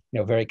very, you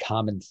know, very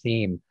common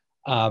theme.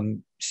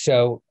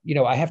 So, you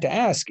know, I have to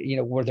ask, you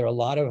know, were there a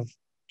lot of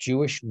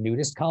Jewish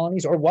nudist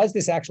colonies, or was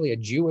this actually a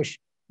Jewish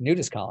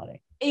nudist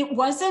colony? It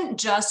wasn't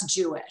just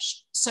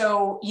Jewish.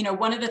 So, you know,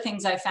 one of the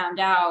things I found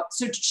out,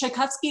 so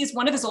Tchaikovsky's,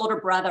 one of his older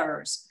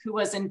brothers who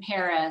was in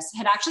Paris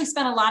had actually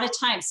spent a lot of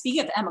time,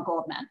 speaking of Emma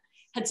Goldman,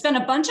 had spent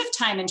a bunch of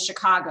time in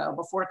Chicago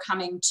before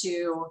coming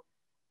to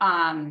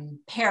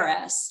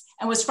Paris,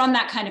 and was from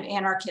that kind of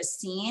anarchist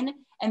scene.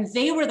 And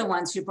they were the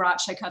ones who brought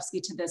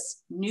Szajkowski to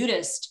this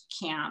nudist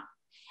camp.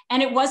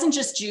 And it wasn't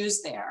just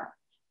Jews there,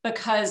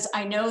 because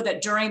I know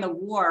that during the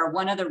war,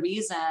 one of the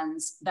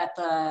reasons that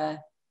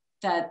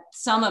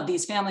some of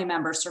these family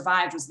members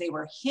survived was they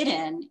were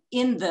hidden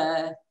in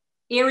the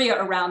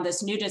area around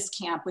this nudist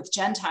camp with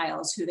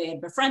Gentiles who they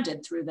had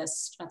befriended through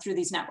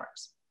these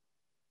networks.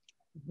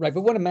 Right,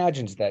 but one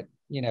imagines that,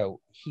 you know,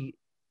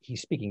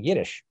 he's speaking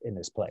Yiddish in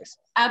this place.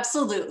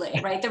 Absolutely,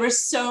 right. There were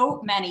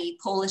so many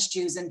Polish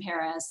Jews in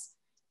Paris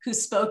who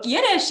spoke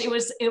Yiddish. It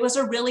was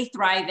a really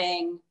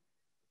thriving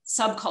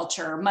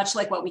subculture, much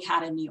like what we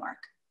had in New York.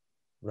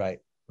 Right.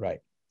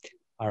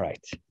 All right.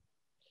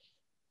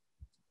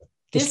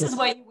 This is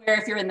what you wear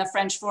if you're in the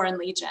French Foreign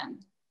Legion.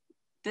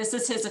 This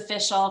is his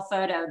official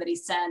photo that he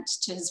sent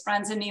to his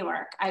friends in New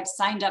York. I've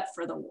signed up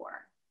for the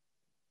war.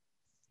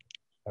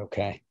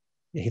 Okay.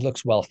 He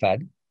looks well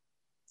fed.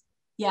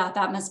 Yeah,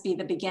 that must be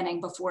the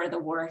beginning before the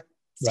war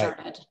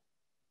started.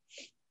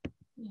 Right.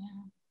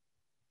 Yeah.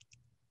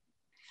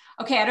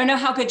 Okay, I don't know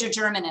how good your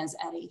German is,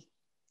 Eddy.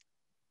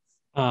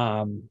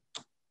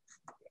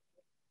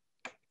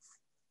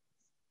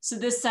 So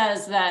this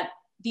says that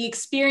the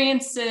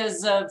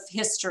experiences of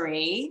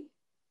history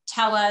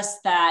tell us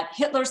that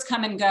Hitler's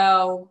come and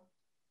go,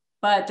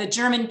 but the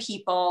German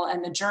people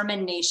and the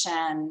German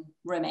nation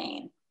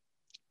remain.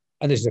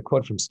 And this is a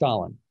quote from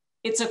Stalin.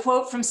 It's a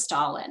quote from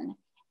Stalin.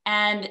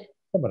 And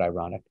somewhat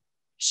ironic.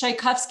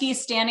 Szajkowski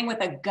standing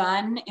with a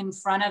gun in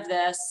front of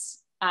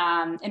this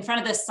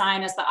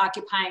sign as the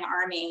occupying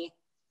army.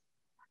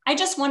 I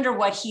just wonder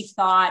what he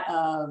thought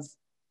of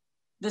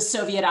the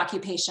Soviet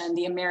occupation,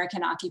 the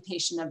American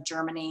occupation of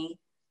Germany,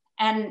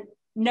 and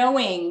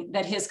knowing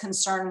that his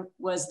concern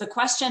was the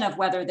question of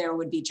whether there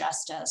would be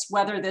justice,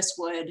 whether this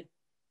would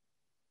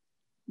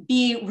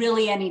be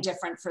really any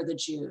different for the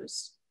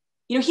Jews.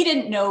 You know, he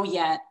didn't know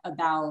yet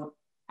about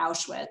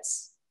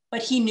Auschwitz,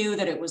 but he knew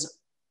that it was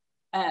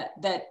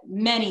that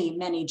many,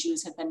 many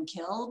Jews had been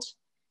killed.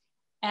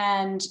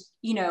 And,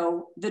 you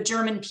know, the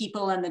German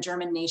people and the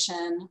German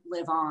nation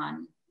live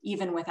on,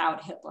 even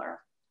without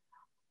Hitler.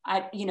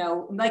 You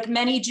know, like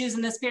many Jews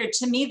in this period,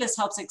 to me, this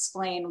helps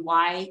explain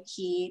why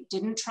he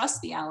didn't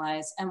trust the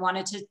Allies and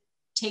wanted to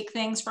take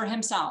things for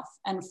himself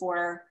and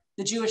for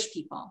the Jewish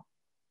people.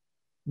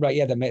 Right,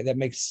 yeah,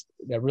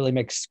 that really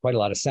makes quite a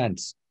lot of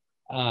sense.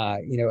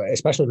 You know,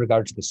 especially with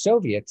regard to the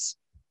Soviets,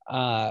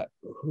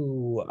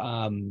 who,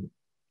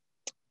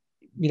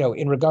 you know,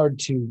 in regard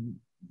to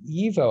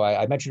YIVO,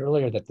 I mentioned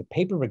earlier that the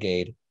Paper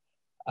Brigade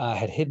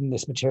had hidden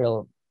this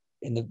material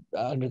in the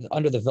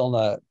under the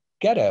Vilna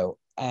ghetto,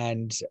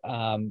 and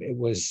it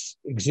was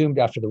exhumed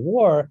after the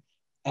war,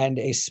 and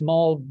a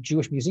small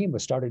Jewish museum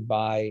was started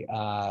by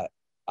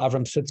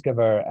Avram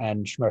Sutzkever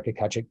and Shmerke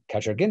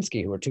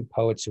Kaczerginski, who were two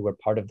poets who were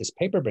part of this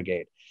Paper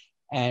Brigade.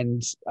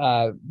 And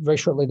very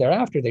shortly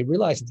thereafter, they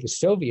realized that the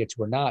Soviets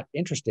were not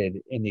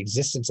interested in the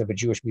existence of a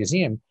Jewish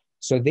museum,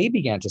 so they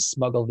began to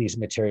smuggle these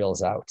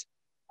materials out.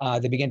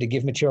 They began to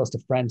give materials to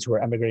friends who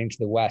were emigrating to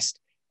the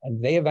West,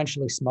 and they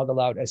eventually smuggled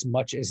out as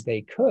much as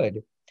they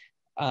could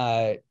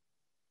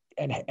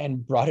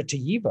and brought it to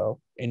YIVO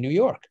in New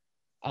York.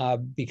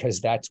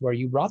 because that's where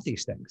you brought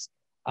these things.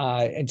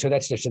 And so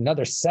that's just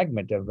another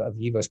segment of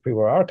YIVO's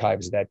pre-war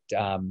archives that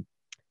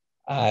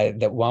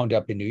that wound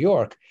up in New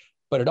York.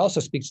 But it also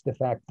speaks to the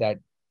fact that,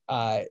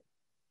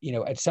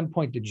 at some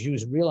point the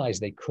Jews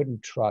realized they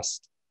couldn't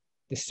trust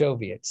the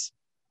Soviets.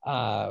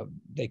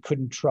 They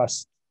couldn't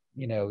trust,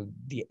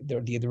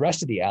 the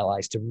rest of the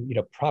Allies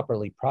to,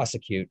 properly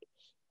prosecute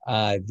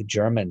the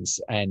Germans.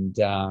 And,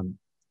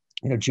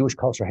 Jewish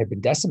culture had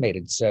been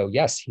decimated. So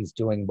yes, he's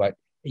doing what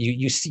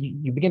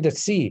you begin to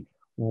see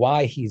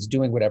why he's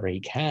doing whatever he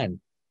can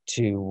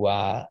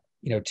to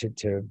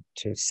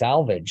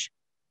salvage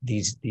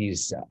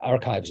these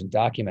archives and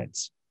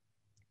documents.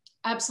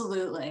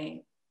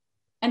 Absolutely.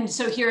 And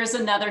so here's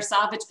another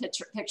salvage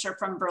picture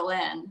from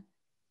Berlin.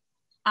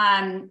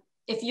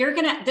 If you're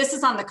this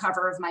is on the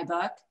cover of my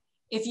book.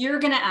 If you're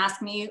gonna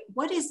ask me,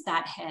 what is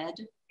that head?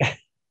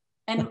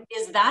 And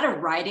is that a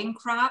riding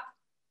crop?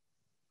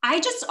 I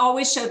just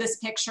always show this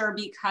picture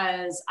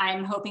because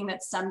I'm hoping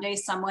that someday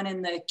someone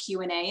in the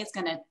Q&A is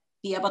gonna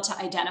be able to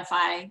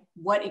identify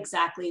what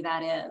exactly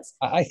that is.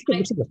 I think it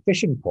looks like a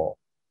fishing pole.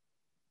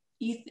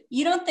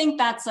 You don't think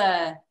that's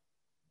some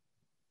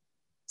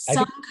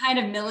kind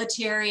of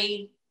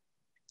military?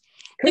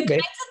 The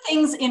kinds of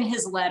things in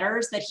his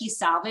letters that he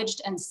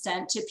salvaged and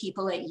sent to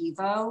people at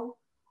YIVO,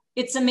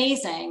 it's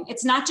amazing.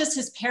 It's not just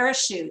his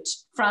parachute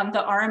from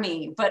the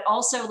army, but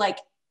also like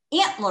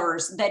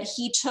antlers that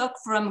he took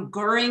from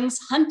Goering's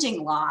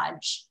hunting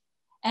lodge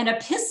and a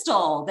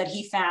pistol that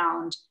he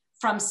found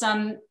from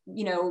some,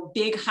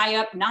 big high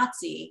up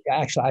Nazi. Yeah,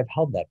 actually, I've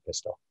held that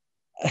pistol.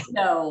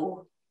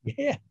 No.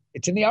 Yeah,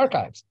 it's in the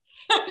archives.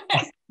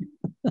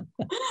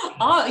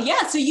 Oh,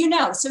 yeah,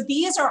 so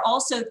these are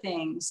also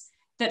things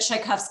that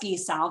Szajkowski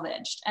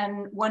salvaged,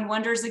 and one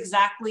wonders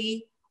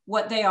exactly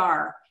what they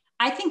are.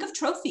 I think of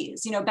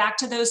trophies, back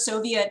to those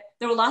there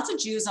were lots of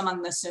Jews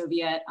among the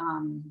Soviet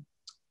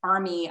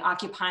army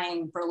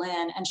occupying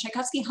Berlin, and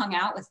Szajkowski hung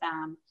out with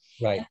them.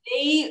 Right. And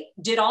they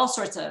did all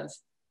sorts of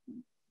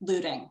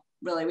looting,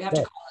 really, we have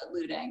to call it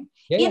looting,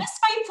 in a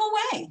spiteful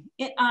way.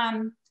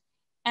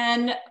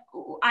 And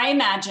I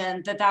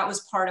imagine that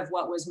was part of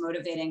what was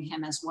motivating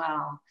him as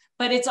well.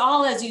 But it's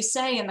all, as you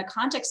say, in the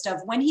context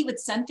of when he would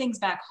send things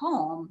back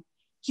home,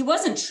 he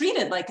wasn't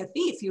treated like a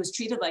thief, he was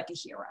treated like a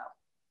hero.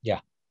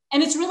 Yeah.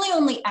 And it's really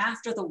only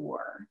after the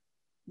war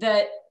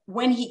that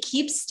when he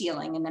keeps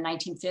stealing in the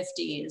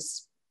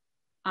 1950s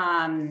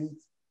on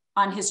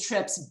his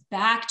trips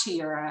back to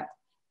Europe,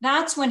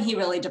 that's when he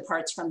really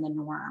departs from the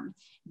norm.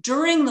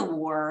 During the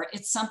war,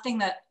 it's something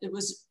that it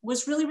was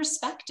really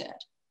respected.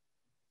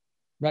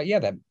 Right,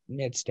 yeah,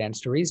 it stands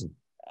to reason.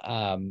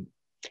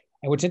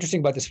 And what's interesting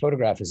about this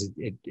photograph is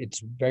it's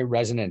very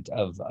resonant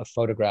of a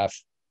photograph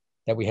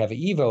that we have at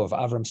YIVO of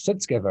Avram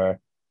Sutzkever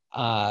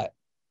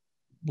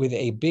with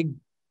a big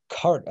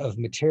cart of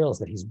materials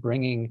that he's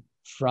bringing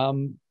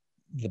from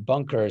the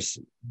bunkers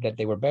that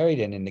they were buried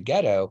in the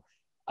ghetto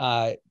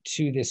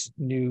to this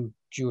new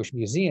Jewish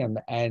museum.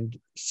 And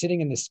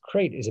sitting in this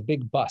crate is a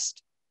big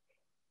bust.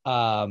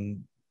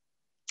 And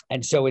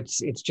so it's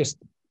just,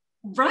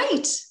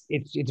 right.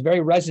 It's very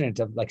resonant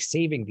of like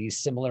saving these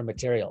similar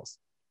materials.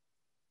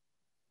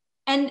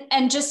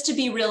 And just to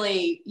be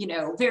really,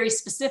 very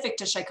specific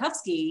to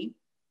Szajkowski,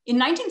 in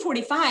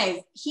 1945,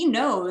 he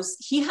knows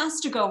he has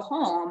to go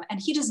home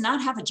and he does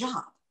not have a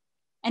job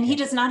and he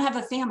does not have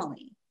a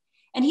family.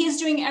 And he is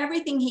doing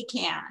everything he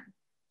can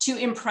to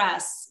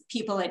impress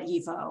people at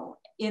YIVO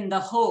in the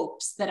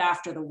hopes that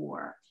after the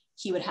war,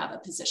 he would have a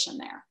position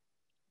there.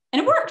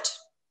 And it worked.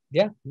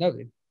 Yeah, no,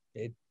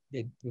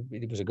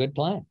 it was a good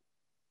plan.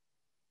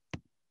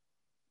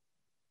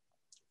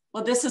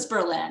 Well, this is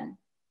Berlin.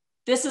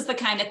 This is the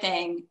kind of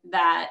thing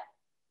that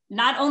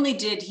not only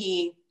did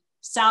he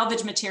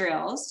salvage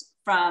materials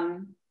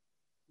from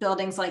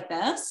buildings like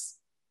this,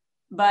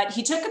 but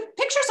he took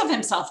pictures of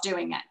himself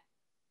doing it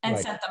and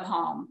sent them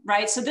home,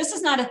 right? So this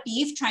is not a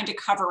thief trying to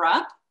cover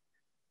up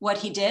what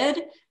he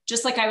did.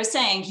 Just like I was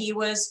saying, he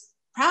was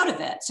proud of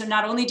it. So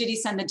not only did he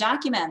send the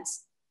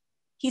documents,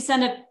 he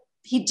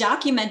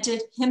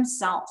documented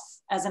himself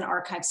as an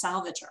archive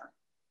salvager.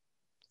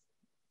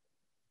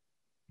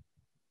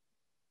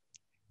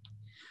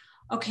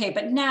 Okay,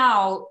 but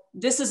now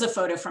this is a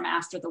photo from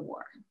after the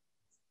war.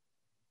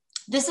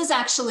 This is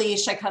actually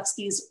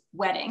Szajkowski's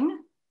wedding.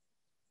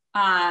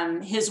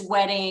 His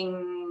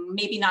wedding,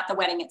 maybe not the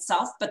wedding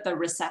itself, but the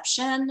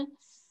reception.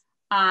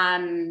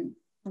 When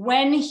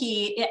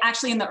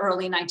actually in the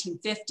early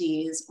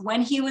 1950s,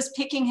 when he was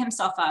picking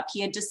himself up, he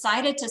had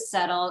decided to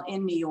settle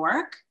in New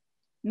York,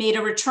 made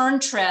a return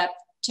trip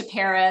to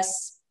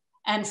Paris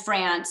and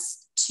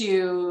France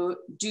to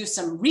do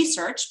some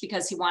research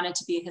because he wanted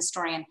to be a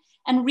historian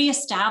and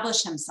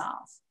reestablish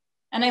himself.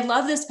 And I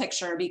love this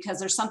picture because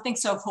there's something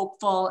so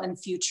hopeful and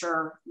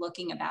future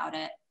looking about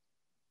it.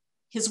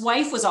 His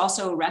wife was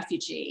also a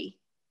refugee,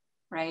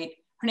 right?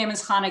 Her name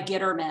is Hannah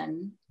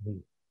Gitterman. Mm-hmm.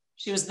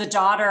 She was the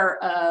daughter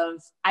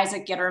of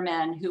Isaac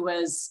Gitterman, who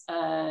was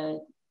the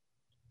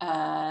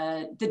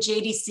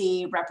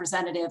JDC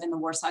representative in the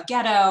Warsaw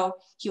Ghetto.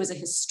 He was a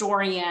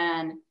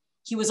historian.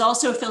 He was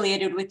also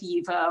affiliated with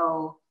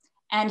YIVO,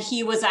 and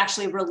he was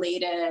actually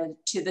related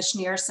to the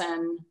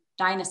Schneerson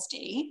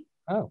dynasty.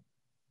 Oh.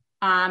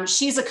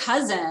 She's a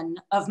cousin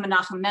of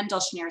Menachem Mendel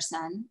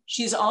Schneerson.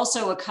 She's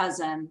also a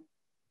cousin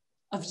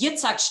of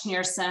Yitzhak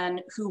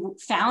Schneerson, who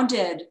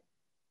founded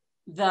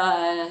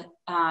the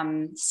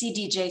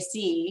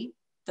CDJC,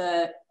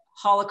 the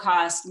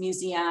Holocaust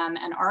Museum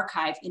and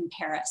Archive in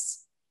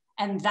Paris.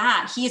 And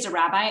that, he's a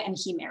rabbi and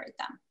he married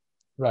them.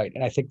 Right,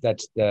 and I think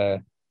that's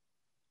the,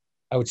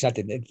 oh, it's not,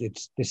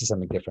 this is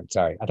something different,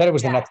 sorry. I thought it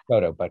was the next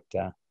photo, but.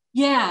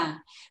 Yeah,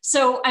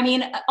 so I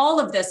mean, all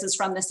of this is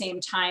from the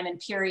same time and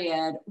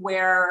period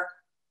where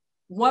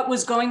what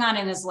was going on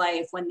in his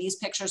life when these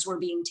pictures were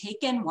being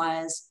taken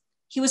was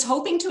he was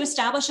hoping to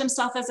establish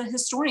himself as a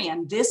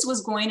historian. This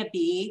was going to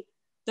be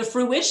the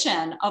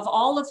fruition of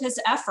all of his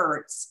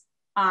efforts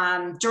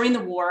during the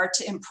war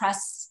to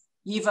impress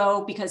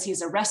YIVO because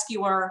he's a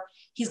rescuer.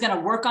 He's going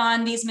to work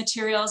on these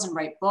materials and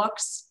write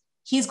books.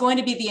 He's going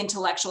to be the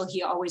intellectual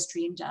he always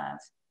dreamed of.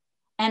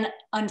 And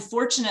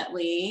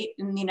unfortunately,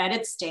 in the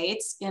United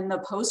States, in the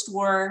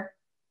post-war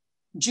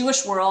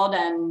Jewish world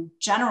and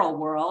general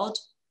world,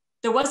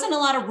 there wasn't a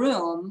lot of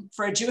room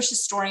for a Jewish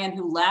historian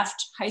who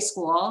left high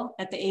school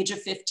at the age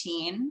of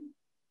 15,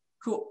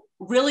 who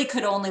really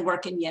could only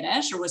work in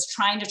Yiddish or was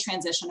trying to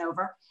transition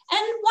over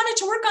and wanted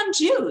to work on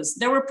Jews.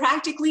 There were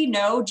practically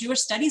no Jewish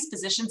studies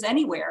positions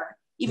anywhere,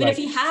 even if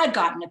he had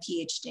gotten a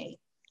PhD.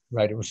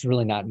 Right, it was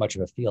really not much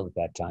of a field at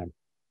that time.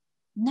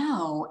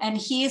 No, and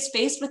he is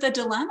faced with a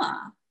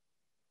dilemma,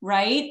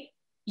 right?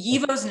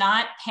 YIVO's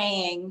not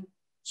paying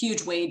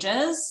huge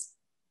wages.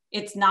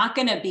 It's not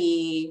going to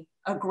be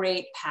a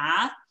great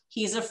path.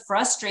 He's a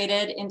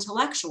frustrated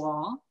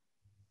intellectual.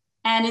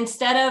 And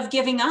instead of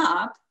giving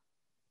up,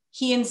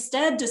 he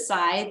instead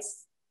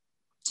decides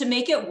to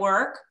make it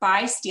work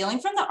by stealing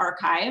from the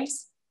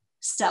archives,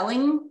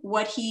 selling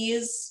what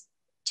he's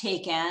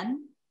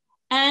taken.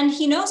 And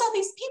he knows all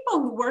these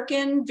people who work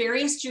in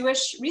various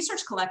Jewish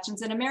research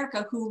collections in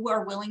America who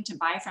are willing to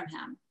buy from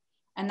him.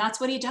 And that's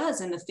what he does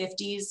in the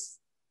 50s.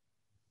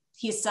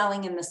 He's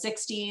selling in the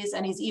 60s,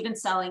 and he's even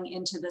selling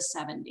into the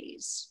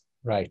 70s.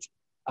 Right.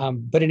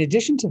 But in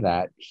addition to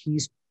that,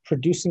 he's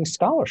producing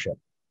scholarship,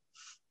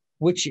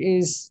 which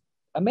is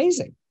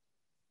amazing.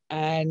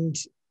 And,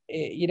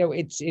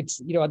 it's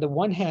on the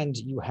one hand,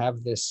 you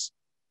have this,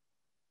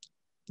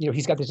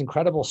 he's got this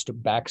incredible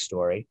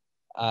backstory.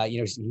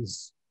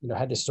 He's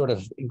had this sort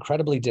of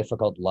incredibly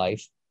difficult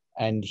life,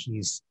 and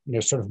he's,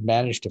 sort of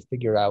managed to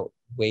figure out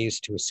ways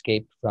to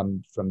escape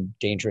from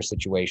dangerous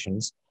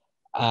situations.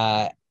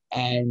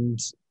 And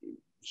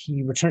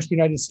he returns to the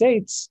United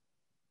States,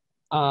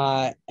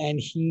 and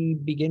he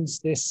begins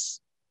this,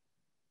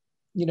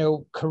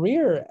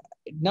 career,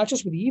 not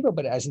just with YIVO,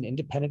 but as an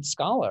independent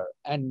scholar.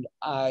 And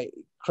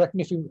correct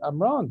me if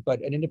I'm wrong,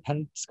 but an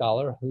independent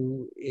scholar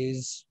who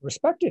is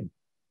respected,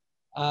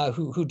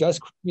 who does,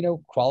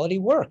 quality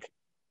work,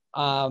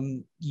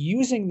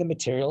 using the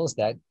materials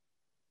that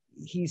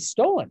he's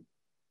stolen,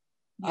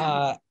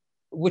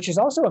 which is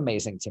also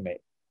amazing to me.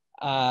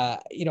 I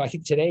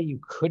think today you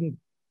couldn't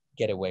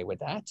get away with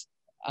that.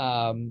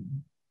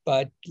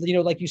 But,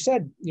 like you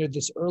said,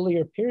 this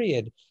earlier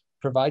period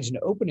provides an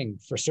opening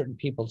for certain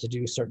people to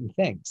do certain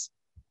things.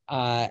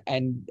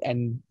 And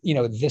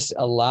this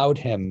allowed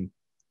him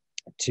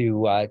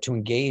to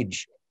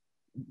engage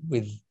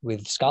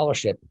with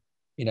scholarship,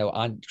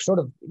 on sort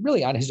of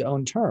really on his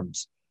own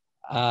terms.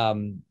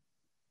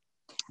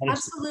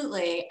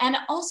 Absolutely. And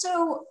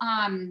also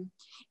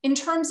in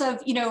terms of,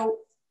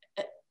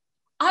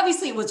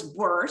 obviously it was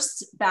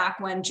worse back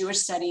when Jewish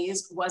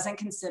studies wasn't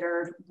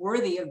considered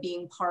worthy of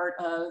being part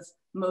of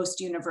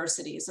most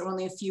universities. There were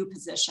only a few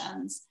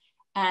positions,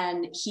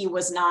 and he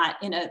was not,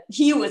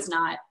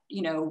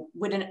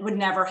 would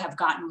never have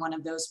gotten one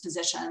of those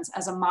positions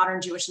as a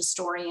modern Jewish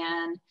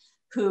historian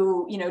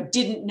who,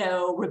 didn't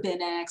know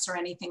rabbinics or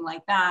anything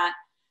like that.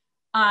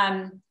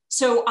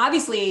 So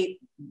obviously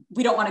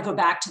we don't want to go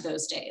back to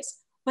those days,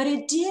 but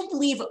it did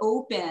leave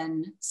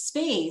open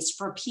space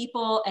for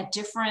people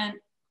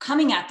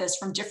coming at this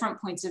from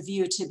different points of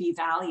view to be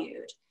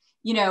valued.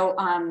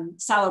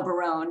 Salo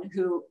Baron,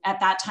 who at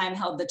that time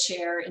held the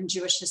chair in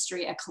Jewish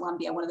history at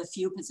Columbia, one of the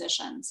few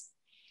positions.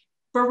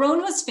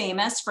 Baron was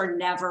famous for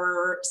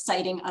never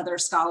citing other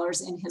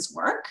scholars in his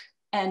work.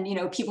 And,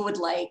 people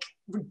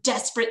were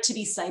desperate to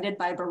be cited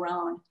by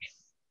Baron.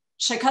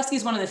 Szajkowski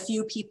is one of the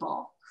few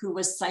people who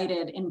was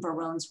cited in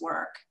Baron's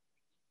work.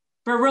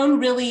 Baron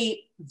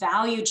really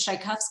valued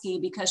Szajkowski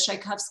because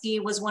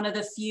Szajkowski was one of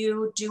the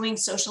few doing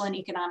social and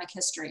economic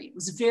history. It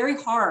was very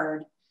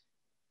hard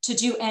to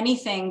do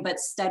anything but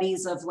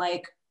studies of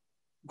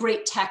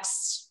great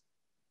texts,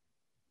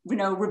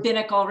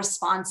 rabbinical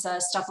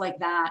responsa, stuff like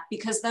that,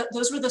 because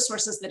those were the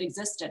sources that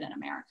existed in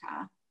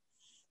America.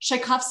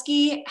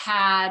 Szajkowski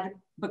had,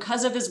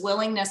 because of his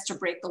willingness to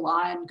break the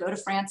law and go to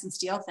France and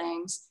steal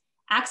things,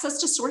 access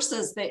to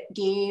sources that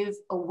gave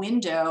a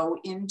window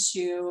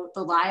into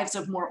the lives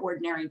of more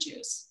ordinary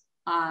Jews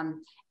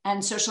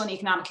and social and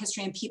economic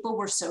history. And people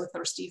were so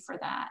thirsty for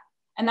that.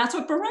 And that's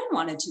what Beren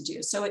wanted to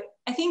do. So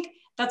I think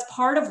that's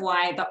part of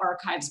why the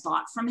archives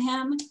bought from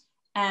him.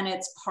 And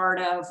it's part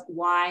of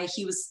why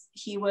he was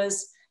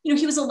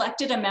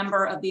elected a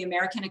member of the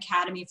American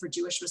Academy for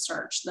Jewish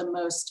Research, the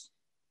most,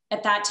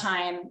 at that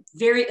time,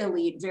 very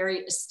elite, very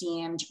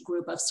esteemed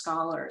group of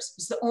scholars.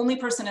 He's the only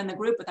person in the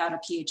group without a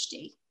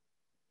PhD.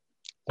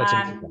 That's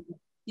amazing.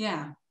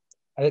 Yeah.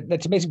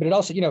 That's amazing, but it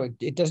also,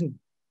 it doesn't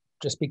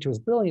just speak to his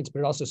brilliance, but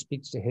it also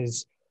speaks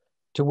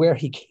to where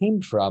he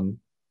came from,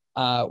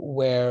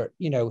 where,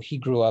 he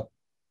grew up,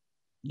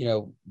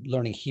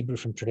 learning Hebrew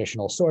from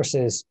traditional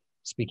sources,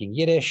 speaking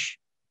Yiddish,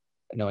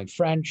 knowing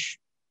French,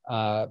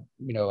 I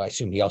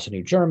assume he also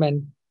knew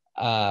German,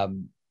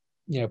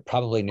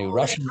 probably knew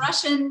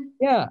Russian.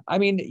 Yeah, I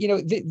mean,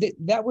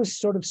 that was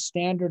sort of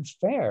standard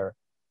fare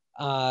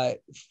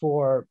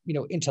for,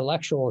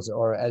 intellectuals,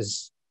 or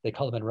as they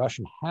call them in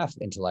Russian, half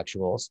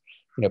intellectuals,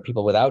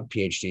 people without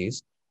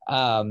PhDs,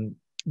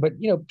 but,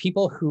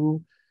 people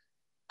who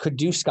could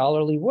do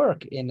scholarly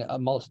work in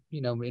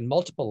in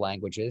multiple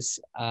languages.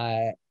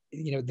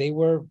 They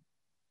were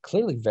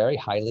clearly very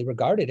highly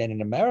regarded, and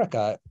in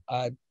America,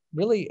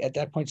 really at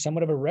that point,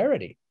 somewhat of a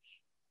rarity.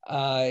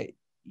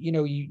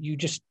 You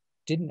just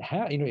didn't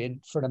have,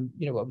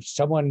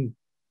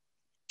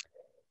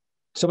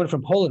 someone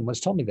from Poland once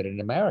told me that in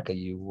America,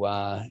 you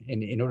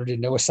in order to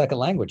know a second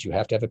language, you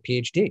have to have a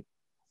PhD.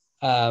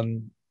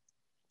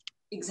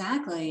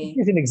 Exactly.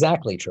 It isn't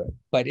exactly true,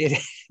 but to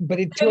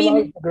a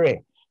large degree.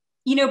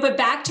 But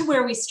back to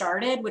where we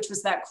started, which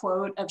was that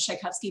quote of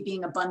Szajkowski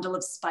being a bundle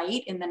of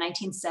spite in the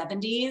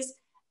 1970s.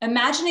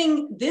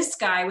 Imagining this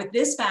guy with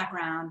this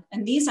background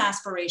and these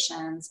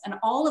aspirations and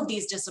all of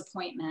these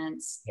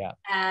disappointments,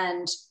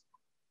 and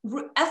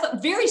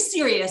very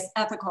serious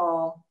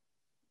ethical,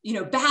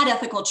 bad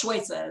ethical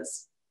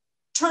choices,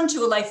 turn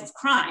to a life of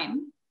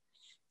crime,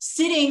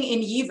 sitting in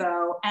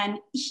YIVO, and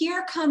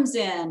here comes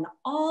in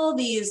all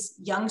these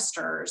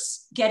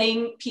youngsters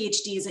getting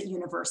PhDs at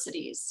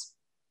universities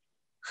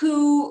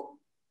who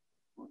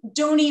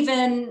don't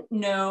even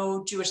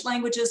know Jewish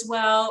languages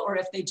well, or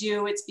if they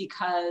do, it's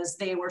because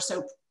they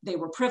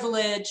were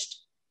privileged.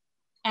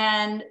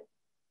 And,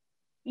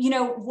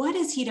 what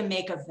is he to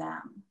make of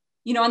them?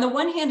 On the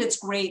one hand, it's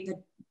great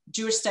that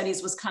Jewish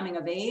studies was coming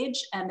of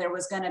age and there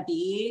was going to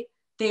be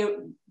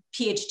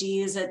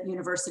PhDs at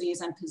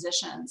universities and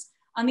positions.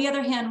 On the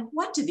other hand,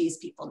 what do these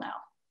people know,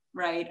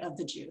 right, of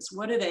the Jews?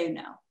 What do they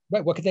know?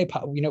 Right, what could they,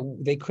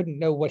 they couldn't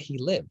know what he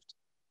lived.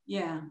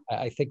 Yeah.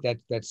 I think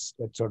that's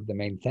sort of the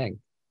main thing.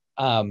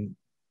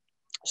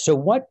 So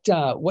what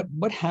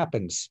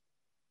happens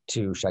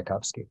to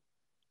Szajkowski?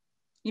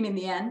 You mean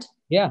the end?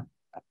 Yeah,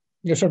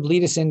 sort of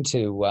lead us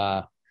into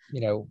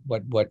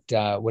what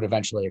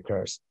eventually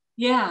occurs.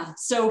 Yeah,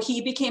 so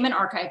he became an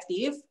archive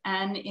thief,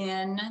 and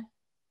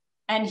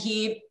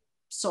he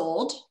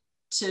sold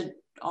to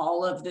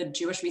all of the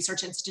Jewish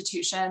research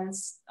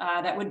institutions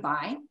that would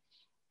buy.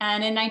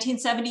 And in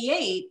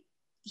 1978,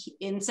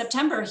 in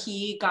September,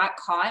 he got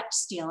caught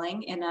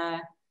stealing in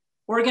a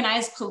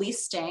organized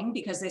police sting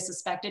because they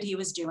suspected he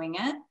was doing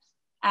it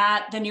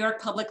at the New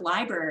York Public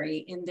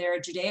Library in their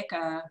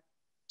Judaica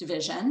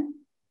division.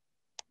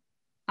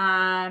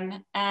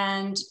 And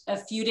a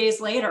few days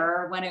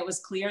later, when it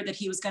was clear that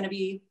he was going to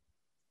be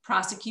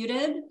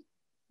prosecuted,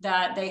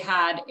 that they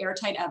had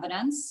airtight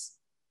evidence,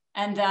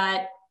 and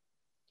that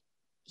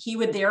he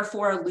would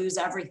therefore lose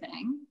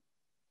everything,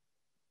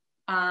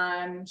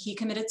 he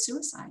committed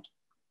suicide.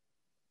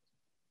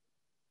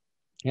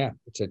 Yeah,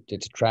 it's a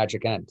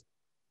tragic end.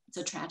 It's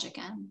a tragic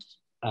end.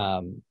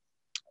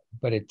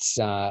 But it's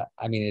the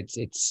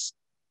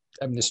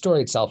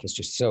story itself is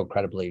just so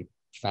incredibly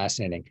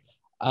fascinating.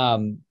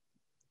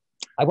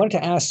 I wanted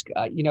to ask,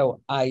 I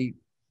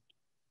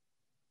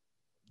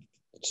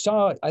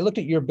looked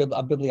at your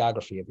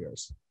bibliography of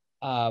yours,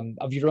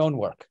 of your own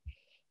work,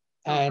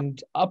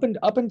 and up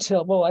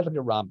until, well, I looked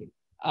at Romby,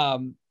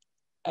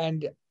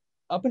 and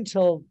up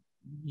until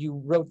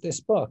you wrote this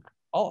book,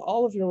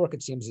 all of your work,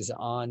 it seems, is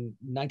on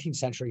 19th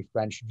century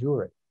French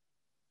Jewry.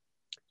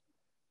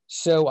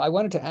 So I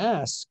wanted to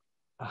ask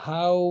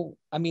how,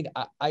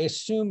 I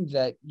assume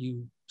that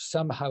you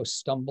somehow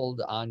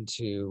stumbled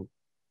onto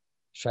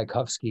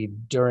Szajkowski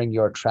during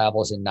your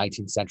travels in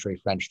 19th century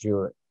French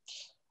Jewry.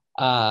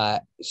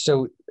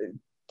 So,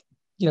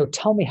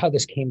 tell me how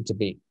this came to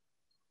be,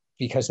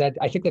 because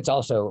I think that's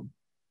also,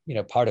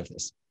 part of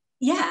this.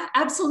 Yeah,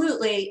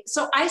 absolutely.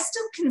 So I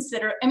still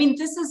consider,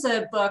 this is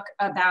a book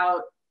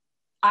about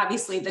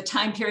obviously the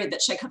time period that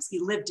Szajkowski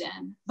lived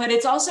in, but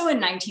it's also a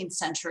 19th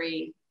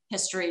century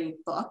history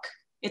book.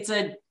 It's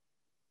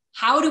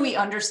how do we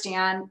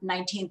understand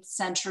 19th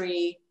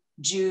century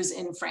Jews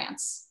in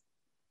France,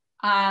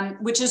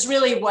 which is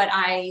really what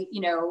I,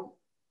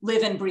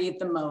 live and breathe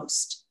the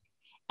most.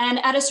 And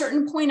at a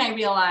certain point, I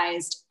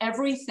realized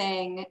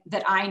everything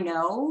that I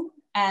know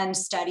and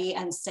study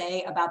and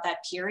say about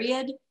that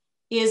period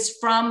is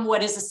from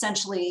what is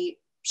essentially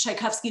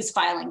Szajkowski's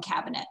filing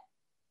cabinet,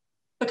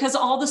 because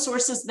all the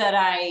sources that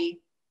I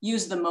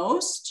use the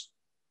most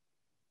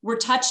were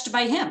touched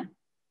by him.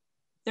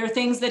 There are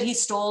things that he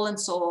stole and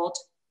sold.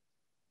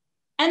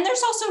 And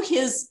there's also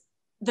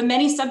the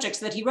many subjects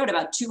that he wrote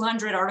about,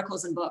 200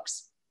 articles and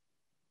books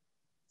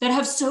that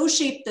have so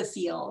shaped the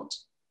field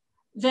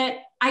that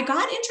I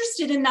got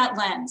interested in that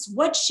lens.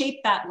 What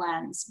shaped that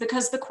lens?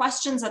 Because the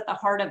questions at the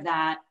heart of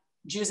that,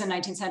 Jews in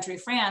 19th century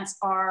France,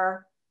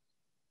 are,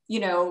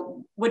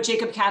 what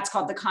Jacob Katz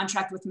called the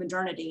contract with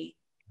modernity.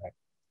 Right.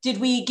 Did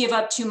we give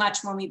up too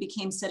much when we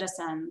became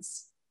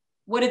citizens?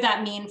 What did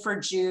that mean for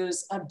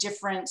Jews of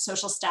different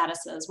social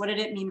statuses? What did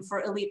it mean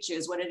for elite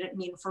Jews? What did it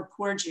mean for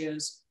poor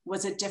Jews?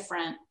 Was it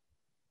different?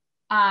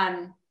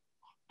 And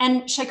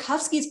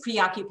Szajkowski's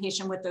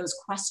preoccupation with those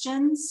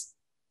questions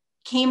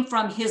came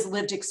from his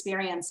lived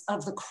experience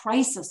of the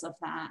crisis of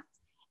that.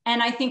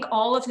 And I think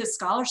all of his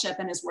scholarship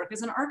and his work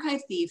as an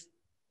archive thief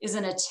is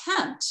an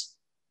attempt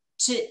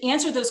to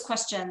answer those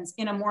questions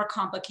in a more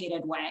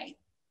complicated way.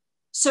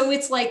 So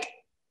it's like,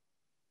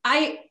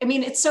 I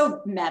mean, it's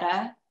so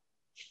meta,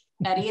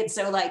 Eddy, it's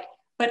so like,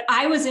 but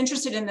I was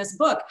interested in this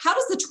book. How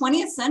does the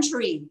 20th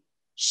century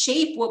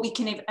shape what we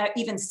can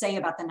even say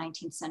about the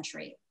 19th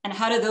century? And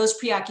how do those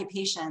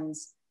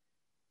preoccupations,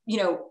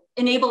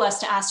 enable us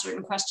to ask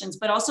certain questions,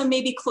 but also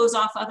maybe close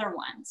off other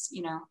ones,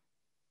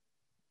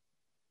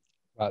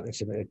 Wow,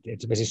 it's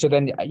amazing. So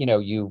then,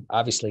 you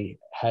obviously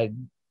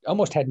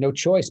almost had no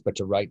choice but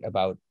to write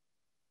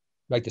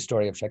the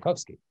story of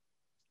Szajkowski.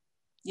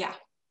 Yeah.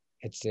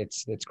 It's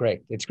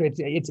great. It's great.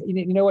 It's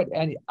you know what,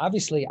 and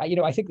obviously,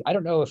 I think, I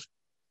don't know if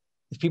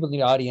people in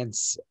the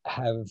audience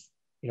have,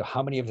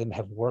 how many of them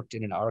have worked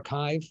in an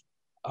archive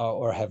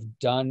or have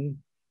done,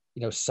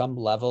 some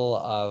level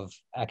of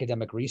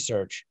academic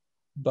research.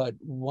 But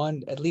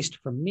at least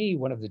for me,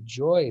 one of the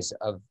joys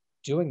of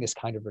doing this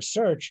kind of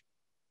research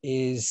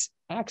is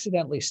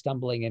accidentally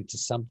stumbling into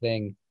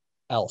something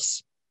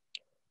else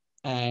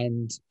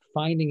and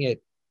finding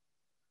it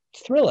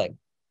thrilling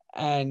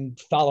and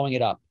following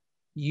it up.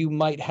 You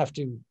might have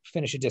to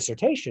finish a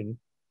dissertation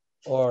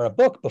or a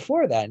book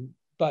before then,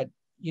 but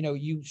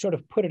you sort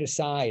of put it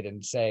aside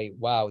and say,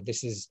 wow,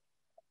 this is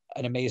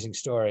an amazing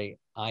story.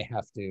 I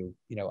have to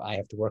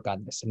work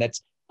on this. And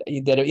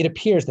it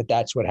appears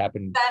that's what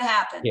happened. That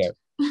happened. Here.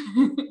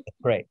 It's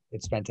great.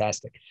 It's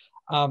fantastic.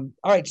 All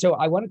right. So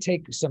I want to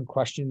take some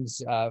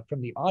questions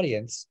from the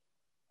audience.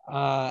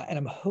 And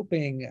I'm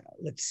hoping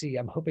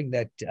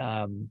that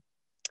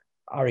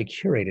Ari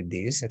curated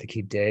these. I think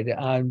he did.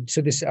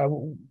 So this,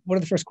 one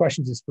of the first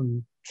questions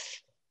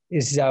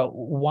is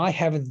why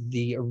haven't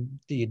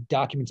the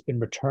documents been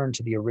returned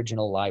to the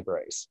original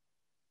libraries?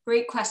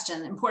 Great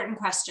question, important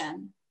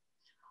question.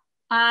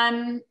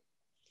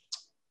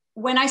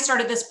 When I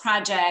started this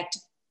project,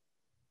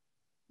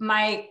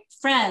 my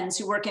friends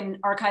who work in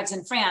archives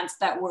in France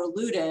that were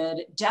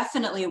looted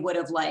definitely would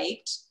have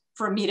liked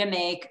for me to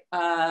make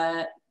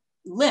a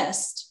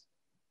list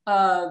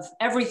of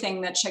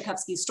everything that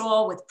Szajkowski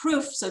stole with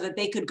proof so that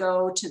they could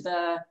go to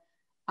the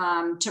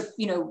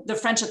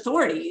French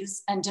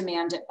authorities and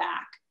demand it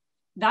back.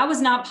 That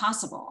was not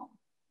possible.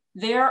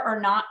 There are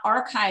not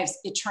archives,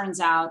 it turns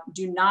out,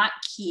 do not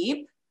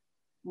keep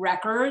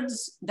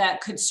records that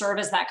could serve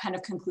as that kind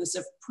of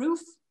conclusive proof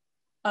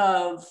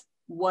of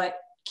what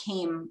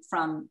came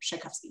from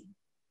Szajkowski.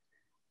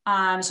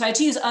 So I had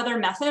to use other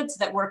methods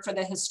that work for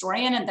the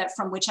historian and that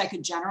from which I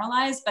could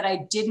generalize, but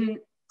I didn't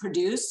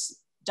produce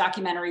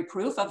documentary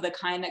proof of the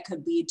kind that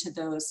could lead to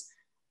those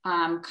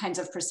kinds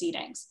of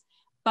proceedings.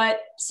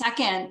 But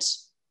second,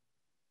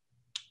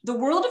 the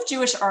world of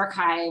Jewish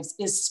archives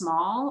is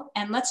small,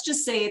 and let's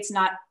just say it's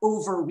not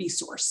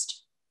over-resourced,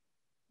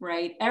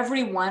 right?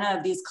 Every one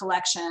of these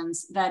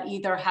collections that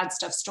either had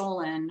stuff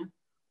stolen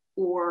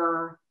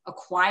or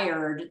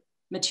acquired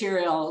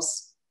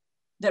materials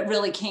that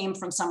really came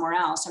from somewhere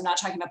else. I'm not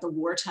talking about the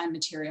wartime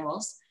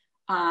materials,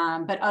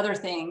 but other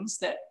things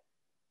that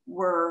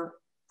were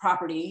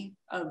property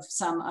of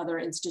some other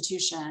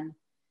institution.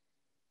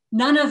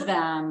 None of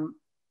them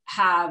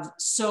have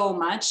so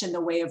much in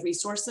the way of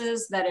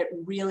resources that it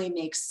really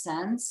makes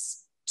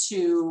sense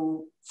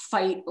to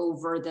fight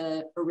over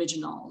the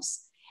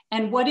originals.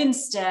 And what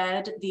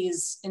instead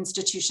these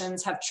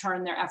institutions have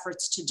turned their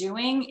efforts to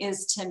doing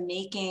is to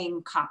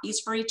making copies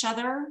for each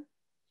other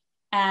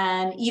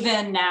and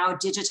even now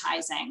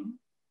digitizing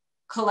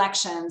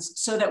collections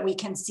so that we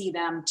can see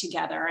them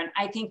together. And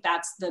I think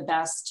that's the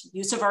best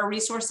use of our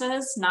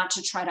resources, not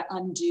to try to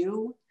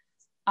undo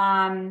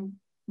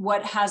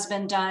what has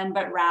been done,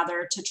 but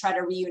rather to try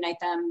to reunite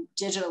them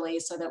digitally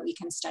so that we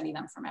can study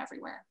them from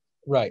everywhere.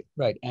 Right.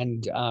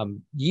 And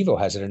YIVO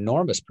has an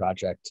enormous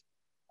project,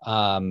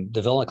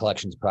 the Vilna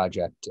Collections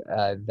Project,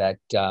 that,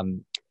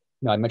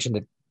 I mentioned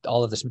that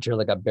all of this material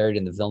that got buried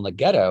in the Vilna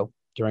ghetto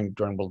during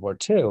World War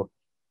II,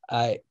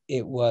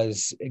 it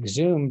was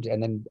exhumed,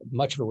 and then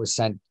much of it was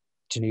sent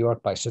to New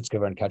York by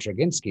Sutzkever and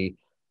Kaczerginski,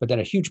 but then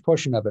a huge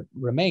portion of it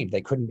remained.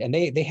 They couldn't, and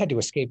they had to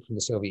escape from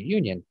the Soviet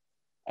Union.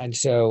 And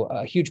so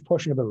a huge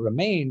portion of it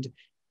remained.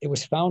 It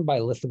was found by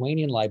a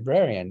Lithuanian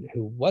librarian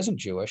who wasn't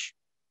Jewish,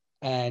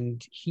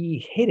 and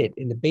he hid it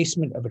in the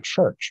basement of a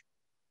church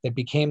that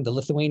became the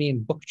Lithuanian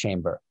Book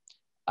Chamber.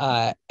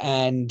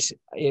 And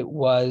it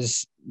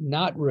was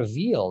not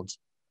revealed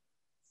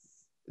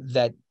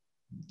that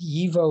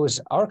YIVO's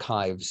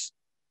archives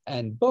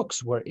and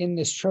books were in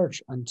this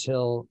church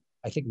until,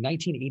 I think,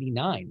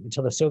 1989,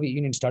 until the Soviet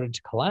Union started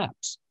to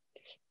collapse.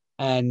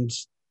 And,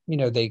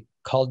 they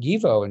called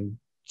YIVO and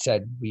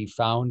said, we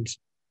found,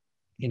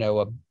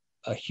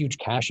 a huge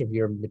cache of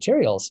your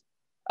materials.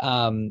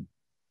 Can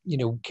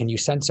you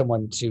send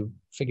someone to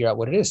figure out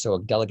what it is? So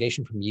a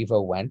delegation from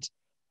YIVO went,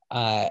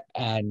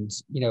 and,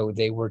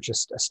 they were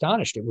just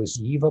astonished. It was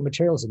YIVO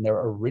materials in their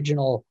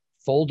original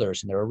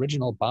folders and their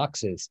original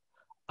boxes.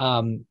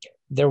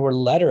 There were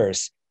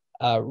letters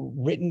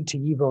written to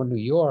YIVO in New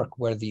York,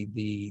 where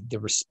the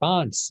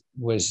response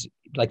was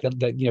like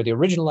the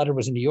original letter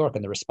was in New York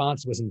and the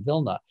response was in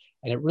Vilna,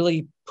 and it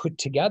really put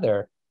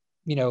together,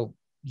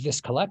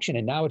 this collection.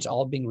 And now it's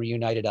all being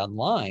reunited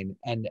online,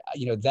 and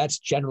that's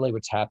generally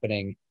what's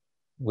happening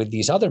with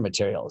these other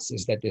materials,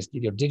 is that this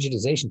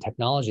digitization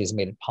technology has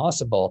made it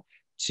possible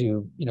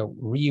to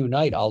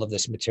reunite all of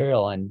this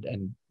material and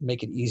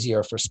make it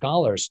easier for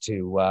scholars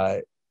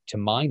to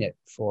mine it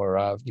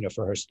for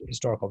for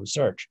historical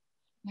research.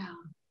 Yeah,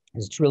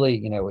 it's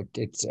really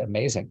it's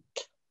amazing.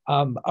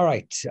 All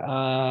right,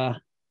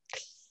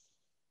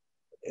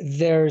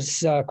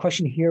 there's a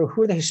question here: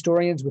 who are the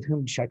historians with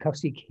whom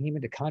Szajkowski came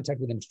into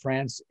contact with in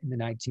France in the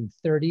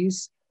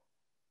 1930s?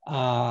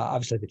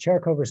 Obviously the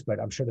Cherkovers, but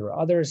I'm sure there were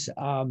others.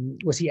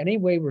 Was he any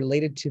way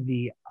related to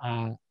the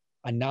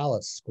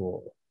Annales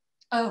school?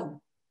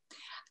 Oh,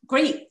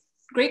 great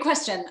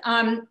question.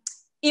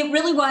 It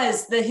really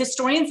was. The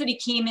historians that he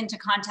came into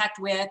contact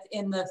with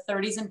in the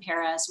 30s in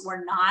Paris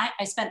were not.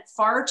 I spent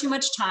far too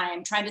much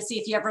time trying to see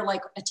if he ever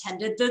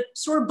attended the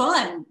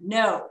Sorbonne.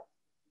 No,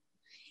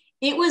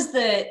 it was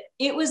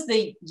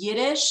the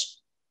Yiddish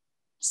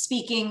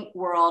speaking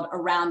world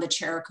around the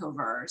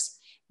Cherkovers.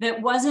 That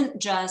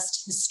wasn't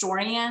just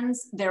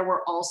historians. There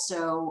were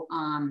also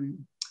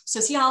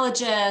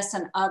sociologists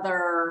and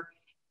other,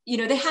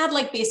 they had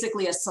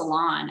basically a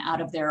salon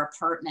out of their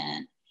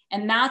apartment.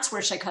 And that's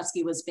where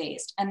Szajkowski was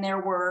based. And there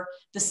were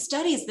the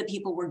studies that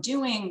people were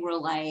doing were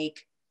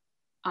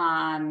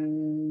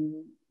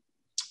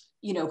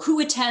who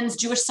attends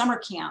Jewish summer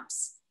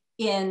camps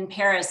in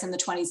Paris in the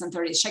 20s and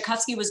 30s.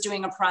 Szajkowski was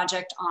doing a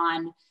project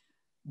on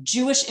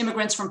Jewish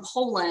immigrants from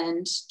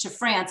Poland to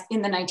France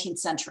in the 19th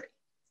century.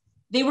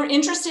 They were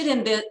interested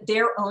in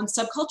their own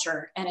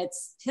subculture and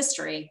its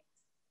history.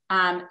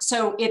 And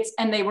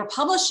they were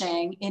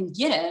publishing in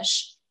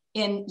Yiddish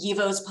in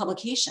YIVO's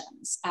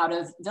publications out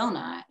of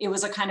Vilna. It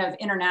was a kind of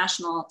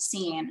international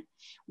scene.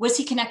 Was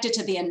he connected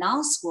to the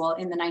Annales school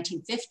in the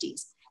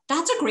 1950s?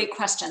 That's a great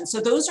question.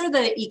 So those are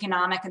the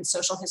economic and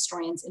social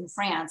historians in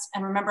France.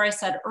 And remember I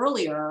said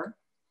earlier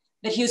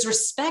that he was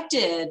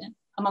respected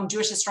among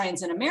Jewish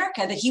historians in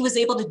America, that he was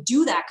able to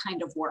do that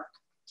kind of work.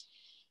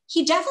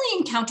 He definitely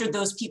encountered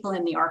those people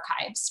in the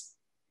archives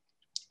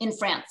in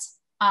France.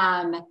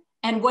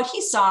 And what he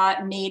saw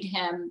made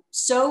him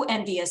so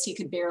envious he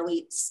could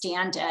barely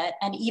stand it,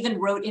 and even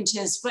wrote into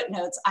his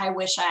footnotes, I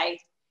wish I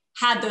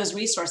had those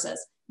resources.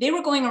 They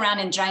were going around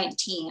in giant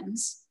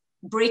teams,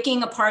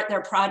 breaking apart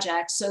their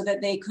projects so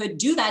that they could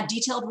do that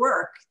detailed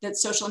work that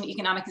social and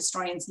economic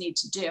historians need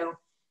to do.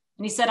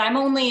 And he said, I'm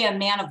only a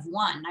man of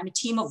one, I'm a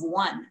team of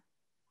one.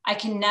 I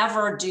can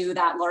never do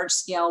that large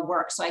scale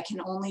work, so I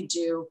can only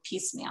do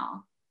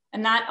piecemeal.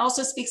 And that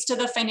also speaks to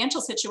the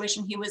financial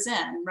situation he was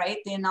in, right?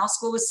 The Annales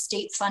school was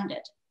state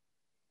funded.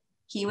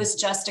 He was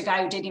just a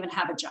guy who didn't even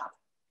have a job.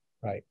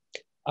 Right.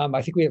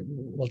 I think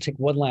we'll take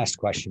one last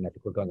question. I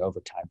think we're going over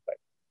time, but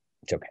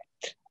it's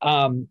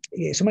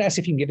okay. Someone asked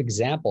if you can give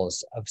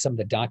examples of some of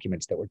the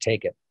documents that were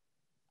taken.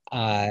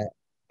 And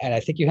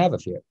I think you have a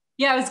few.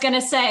 Yeah, I was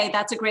gonna say,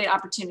 that's a great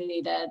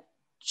opportunity to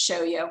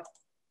show you,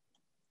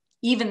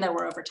 even though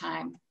we're over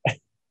time.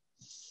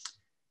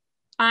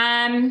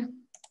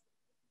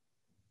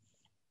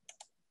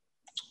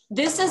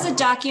 This is a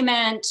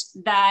document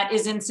that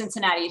is in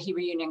Cincinnati at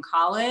Hebrew Union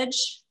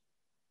College.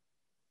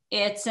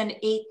 It's an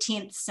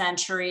 18th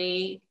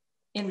century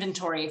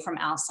inventory from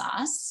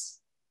Alsace.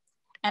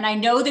 And I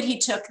know that he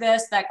took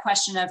this, that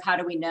question of how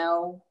do we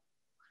know?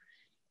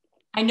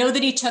 I know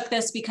that he took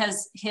this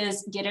because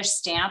his Yiddish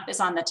stamp is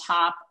on the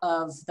top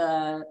of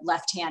the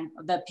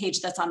the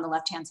page that's on the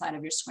left-hand side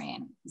of your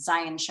screen,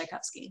 Zion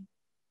Szajkowski.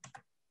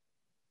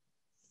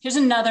 Here's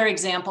another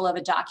example of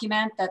a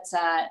document that's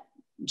at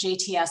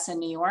JTS in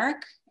New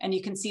York. And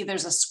you can see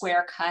there's a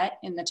square cut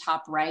in the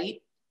top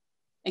right,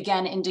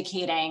 again,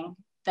 indicating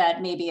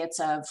that maybe it's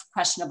of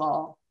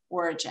questionable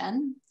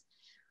origin.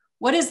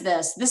 What is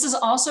this? This is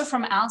also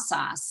from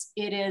Alsace.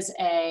 It is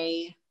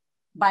a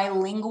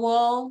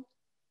bilingual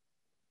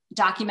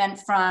document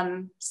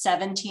from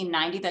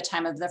 1790, the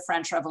time of the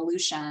French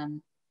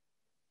Revolution.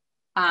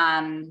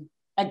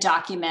 A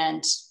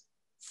document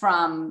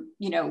from,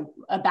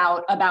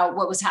 about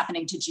what was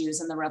happening to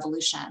Jews in the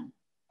revolution.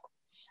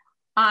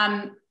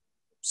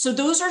 So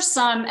those are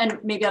some, and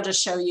maybe I'll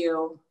just show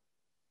you.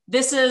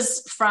 This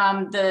is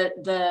from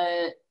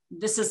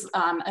this is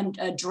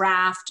a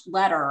draft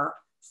letter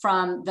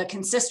from the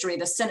consistory,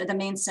 the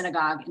main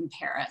synagogue in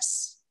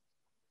Paris.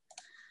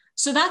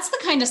 So that's the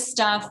kind of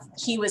stuff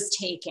he was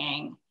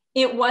taking.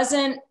 It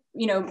wasn't,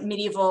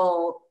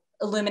 medieval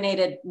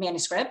illuminated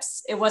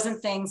manuscripts. It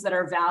wasn't things that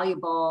are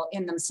valuable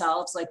in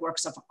themselves, like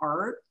works of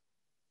art.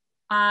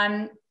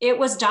 It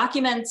was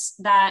documents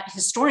that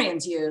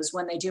historians use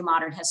when they do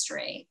modern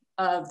history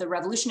of the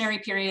revolutionary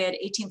period,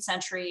 18th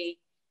century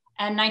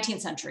and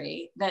 19th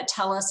century, that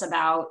tell us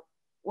about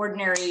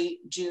ordinary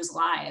Jews'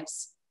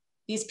 lives.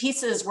 These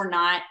pieces were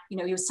not, he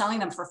was selling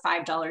them for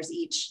 $5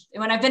 each.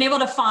 When I've been able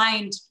to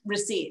find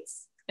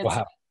receipts, it's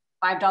wow.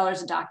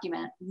 $5 a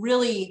document,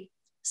 really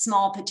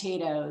small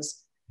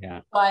potatoes.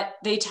 Yeah. But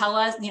they tell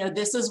us,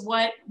 this is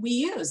what we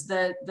use,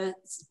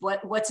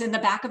 what's in the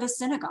back of a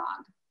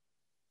synagogue.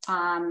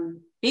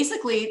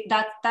 Basically,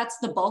 that's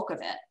the bulk of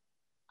it.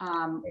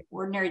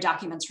 Ordinary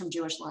documents from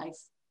Jewish life.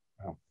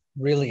 Wow.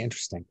 Really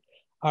interesting.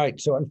 All right.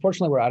 So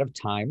unfortunately, we're out of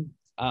time.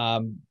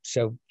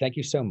 So thank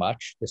you so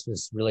much. This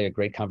was really a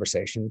great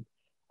conversation.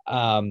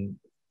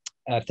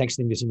 Thanks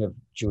to the Museum of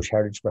Jewish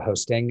Heritage for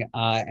hosting.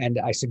 And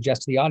I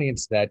suggest to the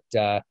audience that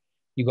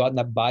you go out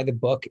and buy the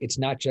book. It's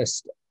not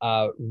just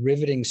a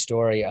riveting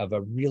story of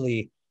a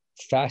really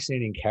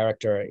fascinating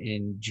character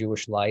in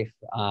Jewish life,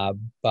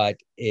 but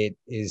it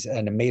is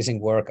an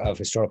amazing work of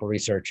historical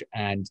research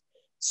and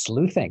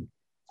sleuthing.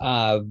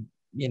 I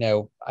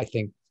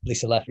think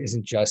Lisa Leff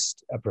isn't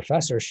just a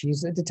professor,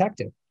 she's a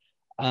detective.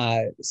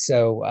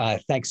 So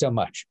thanks so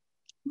much.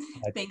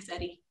 Thanks,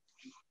 Eddie.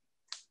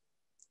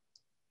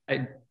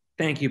 I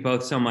thank you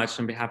both so much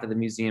on behalf of the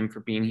museum for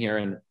being here.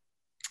 And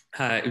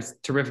it was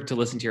terrific to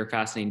listen to your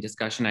fascinating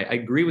discussion. I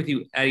agree with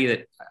you, Eddie,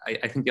 that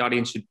I think the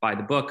audience should buy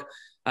the book.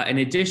 In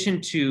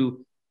addition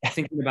to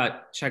thinking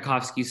about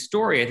Tchaikovsky's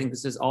story, I think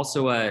this is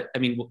also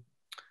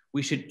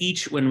we should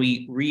each, when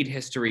we read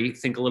history,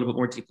 think a little bit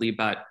more deeply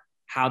about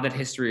how that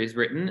history is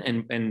written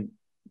and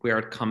where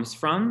it comes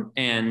from.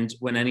 And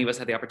when any of us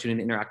had the opportunity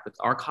to interact with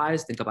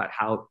archives, think about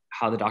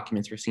how the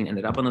documents we're seeing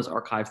ended up on those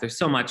archives. There's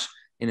so much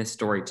in this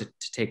story to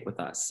take with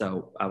us.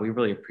 So we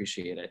really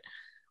appreciate it.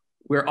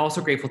 We're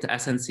also grateful to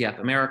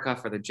SNCF America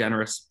for the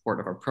generous support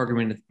of our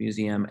programming at the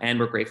museum, and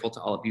we're grateful to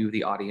all of you,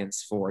 the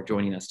audience, for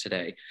joining us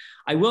today.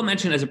 I will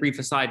mention as a brief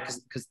aside,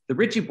 because the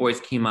Ritchie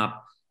boys came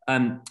up,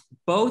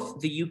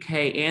 both the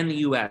UK and the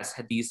US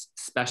had these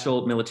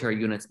special military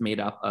units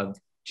made up of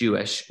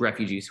Jewish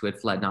refugees who had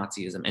fled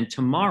Nazism. And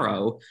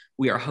tomorrow,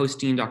 we are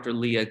hosting Dr.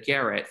 Leah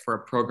Garrett for a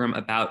program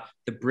about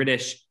the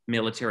British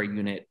military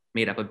unit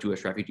made up of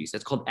Jewish refugees.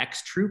 It's called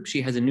X-Troop.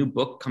 She has a new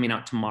book coming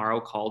out tomorrow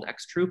called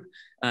X-Troop.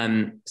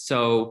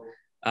 So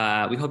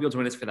we hope you'll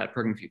join us for that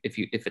program if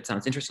it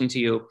sounds interesting to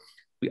you.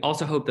 We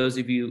also hope those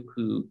of you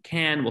who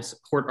can will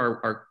support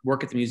our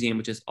work at the museum,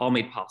 which is all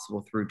made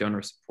possible through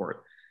donor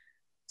support.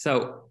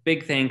 So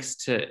big thanks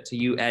to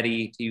you,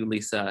 Eddie, to you,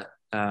 Lisa,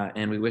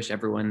 and we wish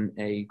everyone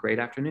a great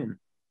afternoon.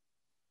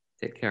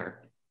 Take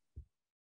care.